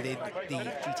 3 within the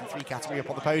GT3 category up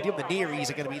on the podium. The Nearies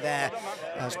are going to be there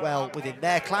as well within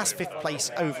their class. 5th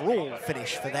place overall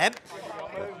finish for them.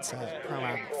 But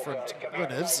Pro-Am front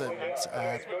runners, and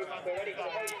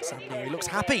Sam Neary looks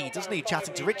happy, doesn't he,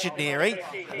 chatting to Richard Neary.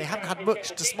 And they haven't had much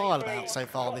to smile about so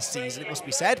far this season, it must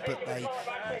be said, but they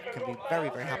can be very,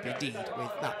 very happy indeed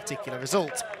with that particular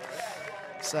result.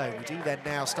 So we do then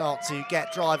now start to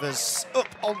get drivers up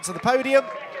onto the podium.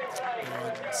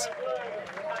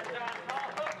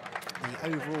 And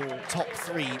the overall top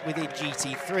 3 within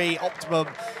GT3, Optimum,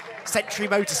 Century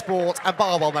Motorsport and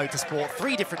Barwell Motorsport.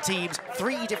 3 different teams,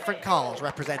 3 different cars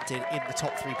represented in the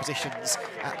top 3 positions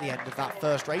at the end of that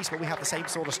first race, but we have the same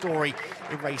sort of story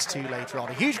in race 2 later on.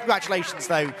 A huge congratulations,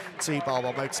 though, to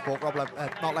Barwell Motorsport. Mark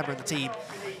Lemmer and the team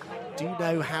do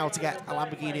know how to get a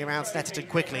Lamborghini around Snetterton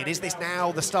quickly, and is this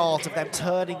now the start of them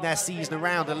turning their season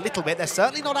around a little bit? They're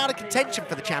certainly not out of contention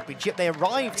for the championship. They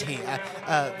arrived here,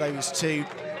 those two,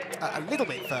 a little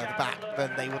bit further back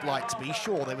than they would like to be.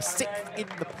 Sure, they were 6th in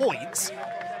the points,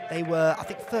 They were, I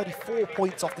think, 34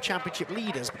 points off the championship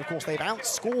leaders, but of course they've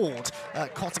outscored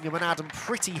Cottingham and Adam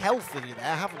pretty healthily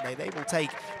there, haven't they? They will take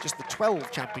just the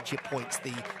 12 championship points,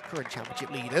 the current championship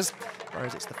leaders,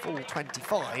 whereas it's the full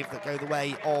 25 that go the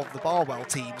way of the Barwell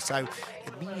team. So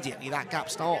immediately that gap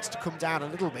starts to come down a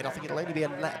little bit. I think it'll only be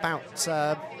about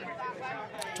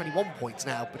 21 points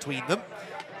now between them.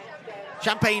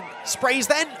 Champagne sprays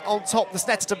then on top of the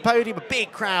Snetterton podium. A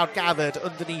big crowd gathered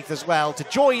underneath as well to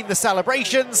join the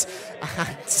celebrations.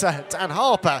 And Dan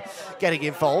Harper getting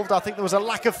involved. I think there was a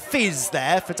lack of fizz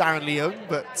there for Darren Leung,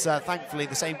 but thankfully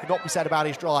the same could not be said about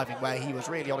his driving, where he was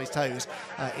really on his toes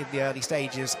in the early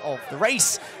stages of the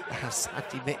race, as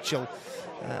Andy Mitchell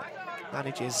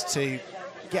manages to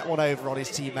get one over on his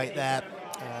teammate there.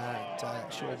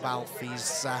 And Sean Balfe,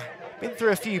 he's been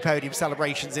through a few podium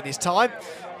celebrations in his time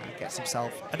and gets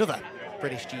himself another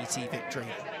British GT victory.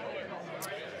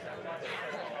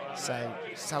 So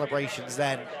celebrations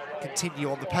then continue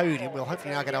on the podium. We'll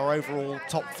hopefully now get our overall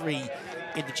top 3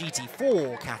 in the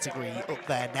GT4 category up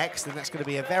there next, and that's going to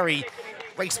be a very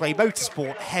Raceway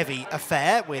Motorsport heavy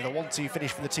affair with a 1-2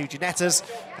 finish for the two Ginettas,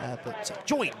 but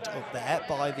joined up there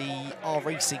by the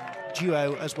R-Racing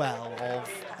duo as well of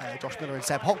Josh Miller and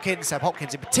Seb Hopkins. Seb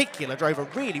Hopkins in particular drove a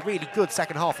really, really good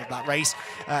second half of that race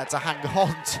to hang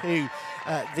on to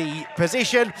the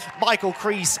position. Michael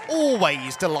Crease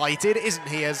always delighted, isn't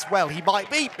he, as well? He might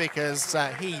be, because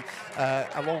he,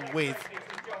 along with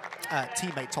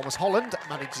teammate Thomas Holland,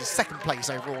 manages second place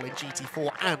overall in GT4,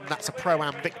 and that's a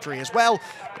Pro-Am victory as well.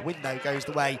 The win, though, goes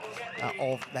the way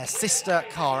of their sister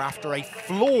car after a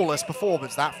flawless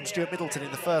performance, that from Stuart Middleton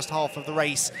in the first half of the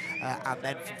race, and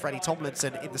then from Freddie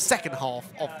Tomlinson in the second half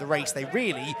of the race. They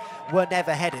really were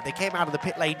never headed. They came out of the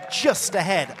pit lane just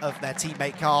ahead of their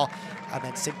teammate car and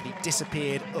then simply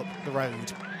disappeared up the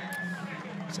road.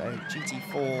 So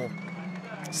GT4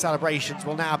 celebrations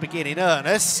will now begin in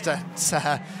earnest,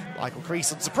 and Michael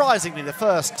Crease, unsurprisingly, the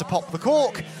first to pop the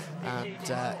cork,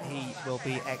 and he will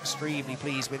be extremely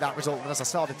pleased with that result. And as I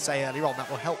started to say earlier on, that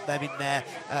will help them in their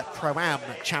Pro-Am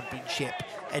Championship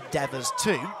endeavours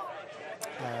too,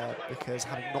 because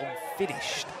having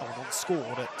non-finished or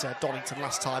non-scored at Donington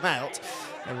last time out,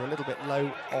 they were a little bit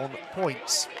low on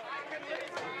points.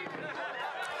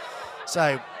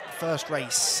 So, first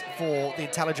race for the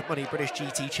Intelligent Money British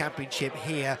GT Championship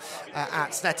here at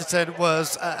Snetterton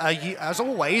was, as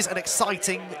always, an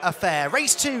exciting affair.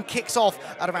 Race 2 kicks off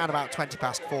at around about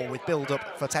 4:20 with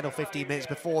build-up for 10 or 15 minutes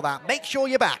before that. Make sure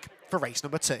you're back for race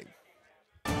number 2.